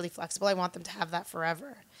still be really flexible, I want them to have that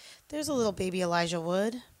forever. There's a little baby Elijah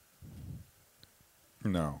Wood.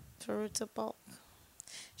 No. Fruits of bulk.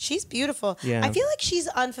 She's beautiful. Yeah. I feel like she's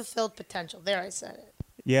unfulfilled potential. There, I said it.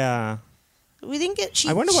 Yeah. We didn't get...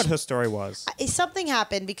 I wonder what her story was. Something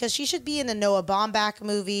happened because she should be in a Noah Baumbach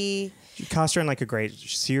movie. You cast her in like a great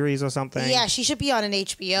series or something. Yeah, she should be on an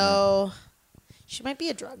HBO. She might be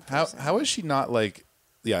a drug person. How is she not like?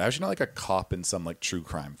 Yeah, how is she not like a cop in some like true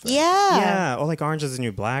crime thing? Yeah. Yeah. Or like Orange is the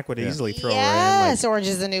New Black would easily throw her in. Yes, Like, Orange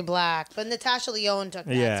is the New Black. But Natasha Lyonne took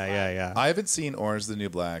that spot. yeah. I haven't seen Orange is the New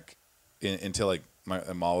Black until like my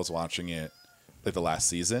mom was watching it like the last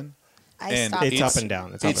season. It's It's up and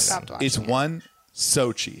down. It's up and stopped down. watching It's it. one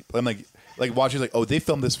so cheap. I'm like watching like, oh, they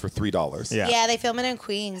filmed this for $3. Yeah. Yeah, they film it in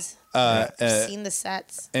Queens. I've seen the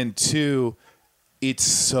sets. And two, it's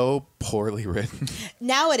so poorly written.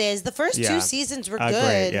 Now it is. The first Yeah. 2 seasons were Great,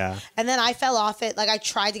 good. yeah. And then I fell off it. Like, I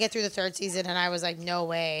tried to get through the 3rd season, and I was like, no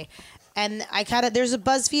way. And there's a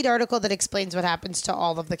BuzzFeed article that explains what happens to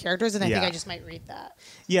all of the characters, and I think Yeah. I just might read that.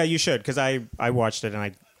 Yeah, you should, because I watched it and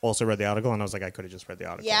I also read the article and I was like, I could have just read the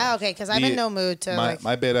article. Yeah, okay, because I'm in no mood to,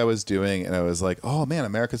 My bit I was doing, and I was like, oh man,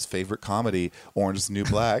 America's favorite comedy, Orange is the New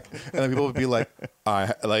Black. And then people would be like,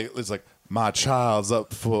 it's like, my child's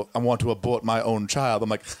up for, I want to abort my own child. I'm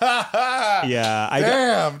like, ha ha! Yeah,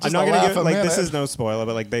 Damn, I'm just not a gonna laugh give a like this minute. is no spoiler,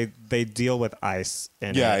 but like they deal with ice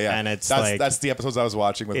in Yeah, it, yeah. and it's that's the episodes I was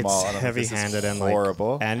watching with it's Maul. and I'm like, this is heavy-handed and like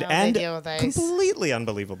horrible. and How they and deal with ice. completely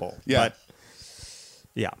unbelievable. Yeah. But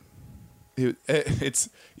yeah,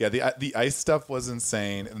 The ice stuff was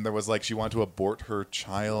insane, and there was like she wanted to abort her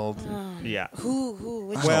child. yeah. Who?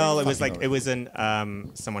 Which Well, one? it was fucking like know. it was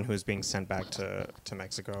in someone who was being sent back to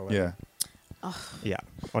Mexico. And, Yeah. yeah,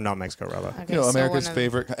 or not Mexico rather. Okay, You know, so America's one of-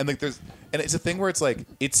 favorite, and like it's a thing where it's like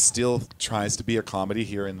it still tries to be a comedy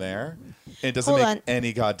here and there, and it doesn't Hold make on.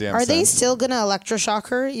 any goddamn Are sense. they still going to electroshock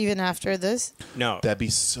her even after this? No, That'd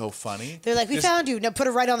be so funny. They're like, we Just- found you. Now put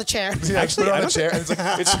her right on the chair. Yeah, Actually, put her I on the don't chair, and it's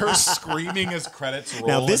like it's her screaming as credits roll.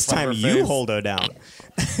 now this in front time of her you face. hold her down.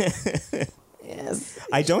 Yes.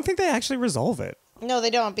 I don't think they actually resolve it. No,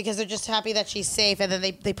 they don't, because they're just happy that she's safe, and then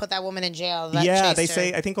they put that woman in jail. That Yeah, chased they her.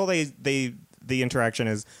 say. I think all the interaction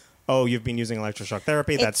is, oh, you've been using electroshock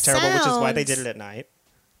therapy. It That's terrible, which is why they sounds- did it at night.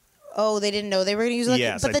 Oh, they didn't know they were going to use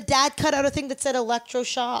Yeah, but so- the dad cut out a thing that said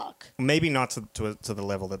electroshock. Maybe not to the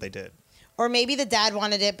level that they did. Or maybe the dad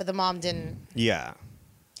wanted it, but the mom didn't. Yeah,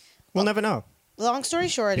 we'll never know Long story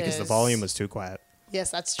short because is... the volume was too quiet. Yes,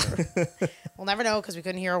 that's true. We'll never know because we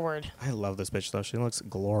couldn't hear a word. I love this bitch though. She looks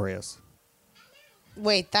glorious.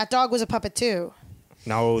 Wait, that dog was a puppet too.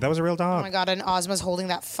 No, that was a real Oh dog. my god, and Ozma's holding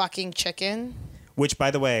that fucking chicken. Which, by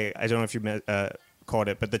the way, I don't know if you caught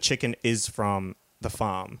it, but the chicken is from the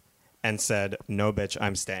farm and said, "No, bitch,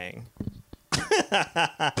 I'm staying."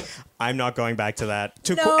 I'm not going back to that.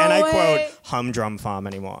 No and I way. quote, humdrum farm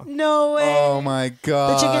anymore. No way. Oh my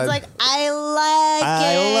god. The chicken's like, I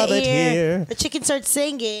love it here. The chicken starts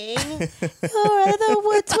singing. Oh, out of the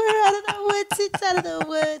woods, we're out of the woods, it's out of the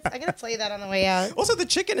woods. I'm gonna play that on the way out. Also, the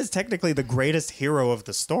chicken is technically the greatest hero of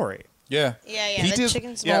the story. Yeah. Yeah. He The just,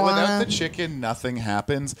 chicken's yeah, Moana. without the chicken, nothing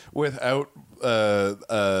happens. Without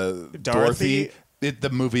Dorothy, Dorothy. the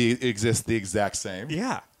movie exists the exact same.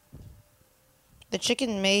 Yeah. The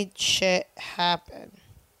chicken made shit happen.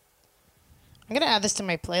 I'm gonna add this to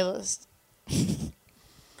my playlist.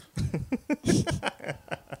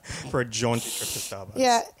 For a jaunty trip to Starbucks.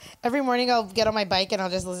 Yeah, every morning I'll get on my bike and I'll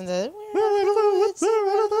just listen to.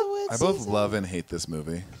 I both love and hate this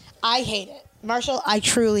movie. I hate it, Marshall. I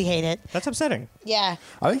truly hate it. That's upsetting. Yeah.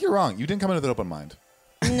 I think you're wrong. You didn't come in with an open mind.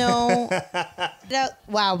 No.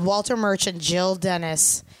 Wow, Walter Murch and Jill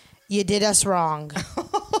Dennis, you did us wrong.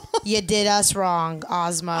 You did us wrong,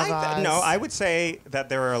 Ozma of Oz. No, I would say that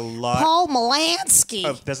there are a lot. Paul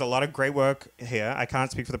Malansky. There's a lot of great work here. I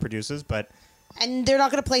can't speak for the producers, but And they're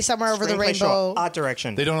not going to play Somewhere Over the screenplay, Rainbow. sure. Art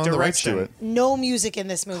direction. They don't own the rights to it. No music in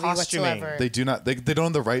this movie Costuming. whatsoever. They do not. They don't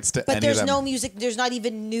own the rights to But any there's of them. no music. There's not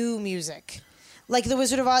even new music. Like The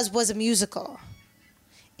Wizard of Oz was a musical.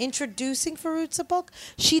 Introducing Fairuza Balk,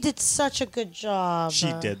 she did such a good job.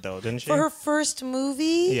 She did, though, didn't she? For her first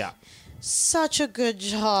movie? Yeah. Such a good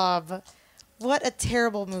job. What a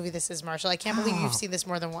terrible movie this is, Marshall. I can't believe you've seen this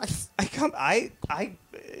more than once. This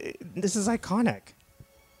is iconic.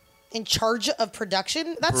 In charge of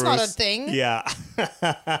production? That's not a Bruce. thing. Yeah.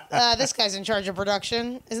 This guy's in charge of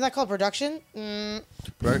production. Isn't that called production?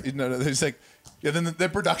 Right? No, it's like, yeah. Then the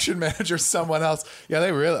production manager, someone else. Yeah,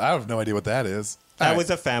 they really. I have no idea what that is. That All right.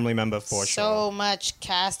 was a family member for So sure. much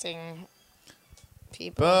casting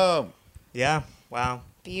people. Boom. Yeah. Wow.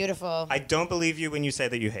 Beautiful. I don't believe you when you say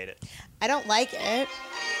that you hate it. I don't like it.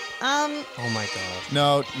 Oh my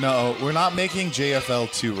god. No, we're not making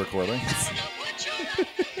JFL 2 recordings.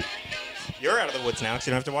 You're out of the woods now because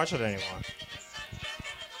you don't have to watch it anymore.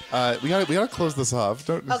 We gotta close this off.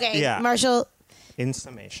 Okay, Yeah. Marshall, In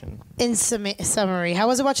summation. in summary, how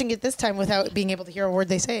was it watching it this time without being able to hear a word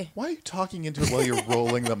they say? Why are you talking into it while you're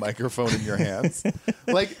rolling the microphone in your hands?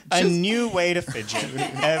 Like A just- new way to fidget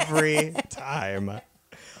every time.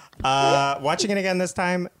 Watching it again this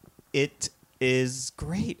time, it is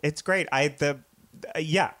great. It's great.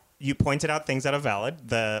 You pointed out things that are valid.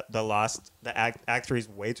 Act 3 is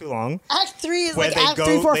way too long. Act 3 is Where like they Act go,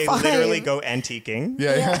 3, 4, they 5. literally go antiquing.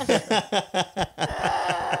 Yeah.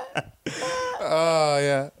 Oh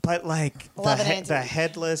yeah. But like Love an antique. the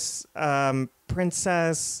headless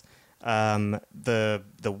princess, the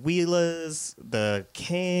Wheelers, the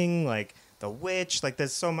king, like the witch, like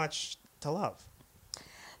there's so much to love.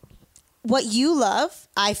 What you love,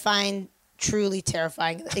 I find truly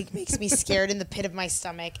terrifying. It makes me scared in the pit of my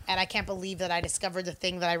stomach, and I can't believe that I discovered the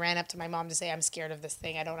thing that I ran up to my mom to say, I'm scared of this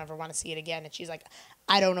thing. I don't ever want to see it again. And she's like,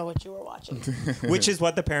 I don't know what you were watching. Which is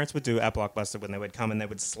what the parents would do at Blockbuster when they would come and they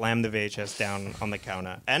would slam the VHS down on the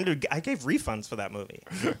counter. And I gave refunds for that movie.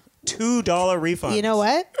 $2 refunds. You know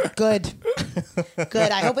what? Good.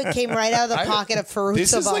 Good. I hope it came right out of the pocket of Fairuza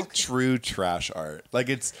This is Balk. like true trash art. Like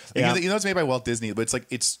it's like, Yeah. you know it's made by Walt Disney, but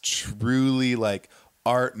it's truly like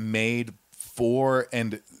art made for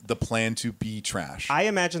and the plan to be trash. I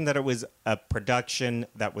imagine that it was a production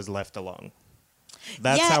that was left alone.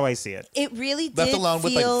 That's Yeah, how I see it. It really did Left alone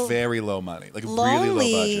with feel like very low money, like really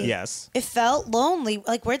lonely. low budget. Yes. It felt lonely.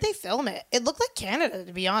 Like, where'd they film it? It looked like Canada,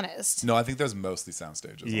 to be honest. No, I think there's mostly sound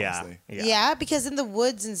stages. Yeah. Honestly. Yeah, because in the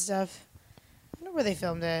woods and stuff. I wonder where they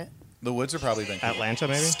filmed it. The woods are probably Vancouver. Atlanta,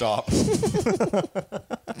 maybe? Stop.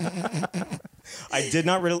 I did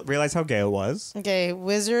not realize how gay it was. Okay,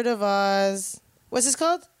 Wizard of Oz. What's this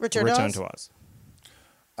called? Return to Oz?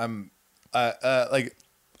 Like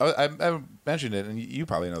I mentioned it, and you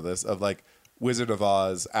probably know this, of like Wizard of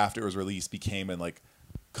Oz after it was released became in like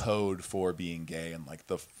code for being gay in like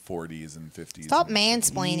the 40s and 50s. Stop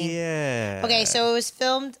mansplaining. Yeah. Okay, so it was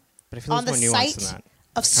filmed But I feel on the there's more nuance than site that.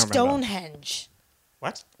 of I can't remember. Stonehenge.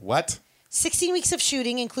 What? What? 16 weeks of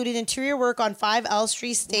shooting included interior work on 5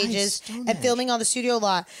 Elstree stages Stonehenge? and filming on the studio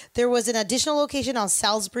lot. There was an additional location on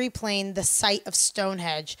Salisbury Plain, the site of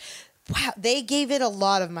Stonehenge. Wow, they gave it a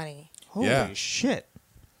lot of money. Holy Yeah. shit.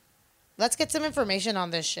 Let's get some information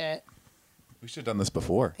on this shit. We should have done this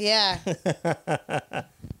before. Yeah.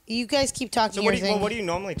 You guys keep talking So your what do thing. you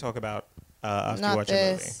normally talk about after you Not watch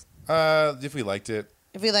this. If we liked it,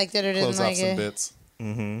 If we liked it or didn't close off like some it. bits.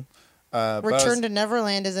 Mm-hmm. Return to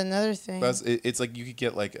Neverland is another thing. It's like you could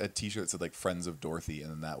get like a T-shirt that said like Friends of Dorothy,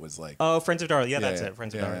 and then that was like Oh, Friends of Dorothy. Yeah, that's it.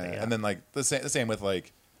 Friends of yeah, Dorothy. Yeah. And then like the same with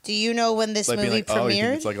like Do you know when this Like being movie like, oh, you think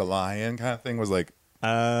premiered? it's like a lion kind of thing was like.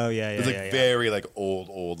 Oh yeah, It's like very like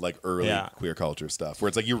old like early queer culture stuff where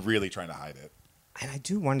it's like you're really trying to hide it. And I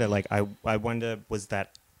do wonder, like, I wonder, was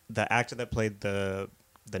that the actor that played the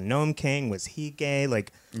Gnome King, was he gay?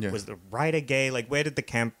 Like, was the writer gay? Like, where did the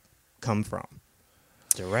camp come from?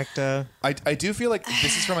 Director? I do feel like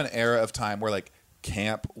this is from an era of time where like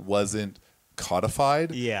camp wasn't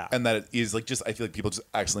codified. Yeah. And that it is like just I feel like people just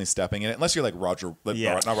accidentally stepping in it. Unless you're like Roger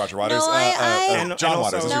not Roger Waters. No, And John also-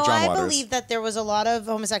 Waters. Those No, are John I Waters. believe that there was a lot of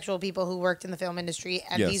homosexual people who worked in the film industry,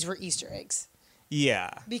 and these were Easter eggs. Yeah.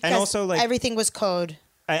 Because and also, like, everything was code.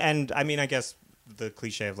 and I mean, I guess the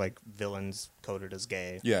cliche of like villains coded as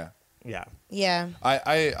gay. Yeah. Yeah. Yeah.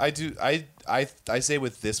 I say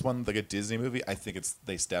with this one, like a Disney movie, I think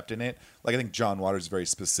they stepped in it. Like I think John Waters is very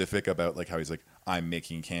specific about like how he's like, I'm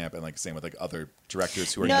making camp, and like same with like other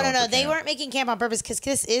directors who are No. They camp. weren't making camp on purpose because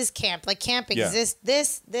this is camp. Like camp exists.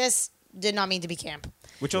 This did not mean to be camp.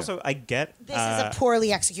 Which also I get. This is a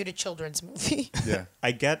poorly executed children's movie. Yeah.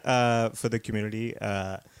 I get for the community.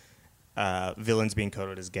 Villains being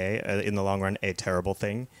coded as gay in the long run a terrible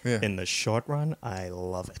thing. Yeah. In the short run, I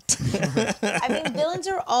love it. I mean, villains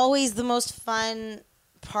are always the most fun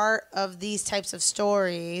part of these types of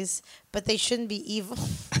stories, but they shouldn't be evil.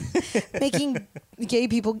 Making gay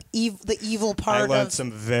people the evil I part learned of.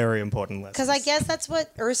 some very important lessons. Because I guess that's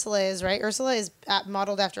what Ursula is, right? Ursula is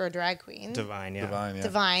modeled after a drag queen. Divine, yeah.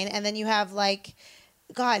 Divine. And then you have like,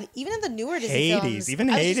 God, even in the newer Disney Hades, films. even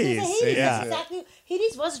I was just gonna say Hades, Hades, yeah. that's exactly.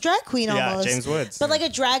 Hades was a drag queen Yeah, almost. James Woods, But yeah. like a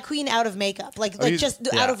drag queen out of makeup. Like just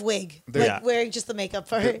yeah. out of wig. There- Like Yeah. wearing just the makeup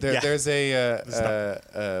for her. There's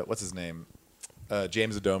a what's his name,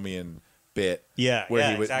 James Adomian bit. Yeah, where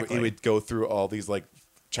yeah, he would exactly. he would go through all these like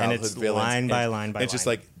childhood it's villains line by line by It's just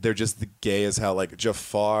line. like they're just the gay as hell. Like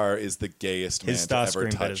Jafar is the gayest man His to ever Starscream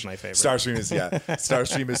touch. bit is my favorite. Starscream is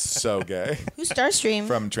Starscream is so gay Who's Starstream?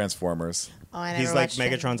 from Transformers. Oh, I never He's like watched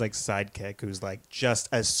him. Megatron's like sidekick, who's like just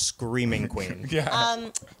a screaming queen. Yeah,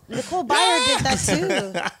 Nicole Byer did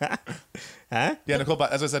that too. Huh? yeah. Nicole,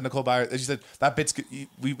 as I said, Nicole Byers. She said that bit's.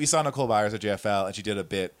 We saw Nicole Byers at JFL, and she did a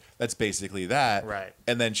bit that's basically that. Right.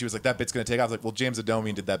 And then she was like, "That bit's gonna take off." I was like, well, James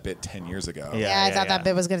Adomian did that bit 10 years ago. Yeah. I thought that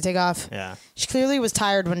bit was going to take off. Yeah. She clearly was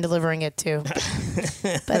tired when delivering it too.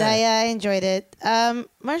 But I enjoyed it.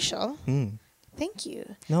 Marshall, thank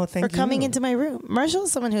you No, thank for coming you. into my room. Marshall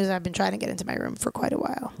is someone who's I've been trying to get into my room for quite a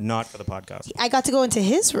while. Not for the podcast. I got to go into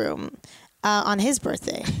his room on his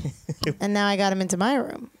birthday, and now I got him into my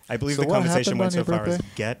room. I believe So the what conversation happened went on so your far as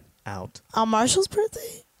birthday? get out. On Marshall's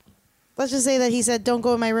birthday? Let's just say that he said, "Don't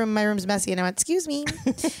go in my room. My room's messy." And I went, "Excuse me."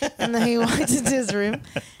 And then he walked into his room,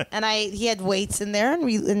 and he had weights in there, and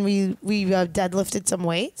we deadlifted some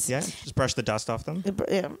weights. Yeah, just brush the dust off them.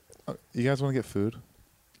 Yeah. You guys want to get food?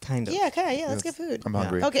 Kind of. Yeah, okay, yeah, let's get food. I'm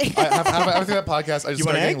hungry. Okay. After that podcast, I just You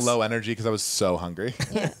want started getting eggs? low energy because I was so hungry.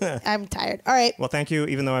 I'm tired. All right. Well, thank you.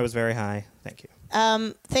 Even though I was very high, thank you.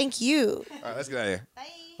 Thank you. All right, let's get out of here.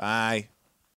 Bye.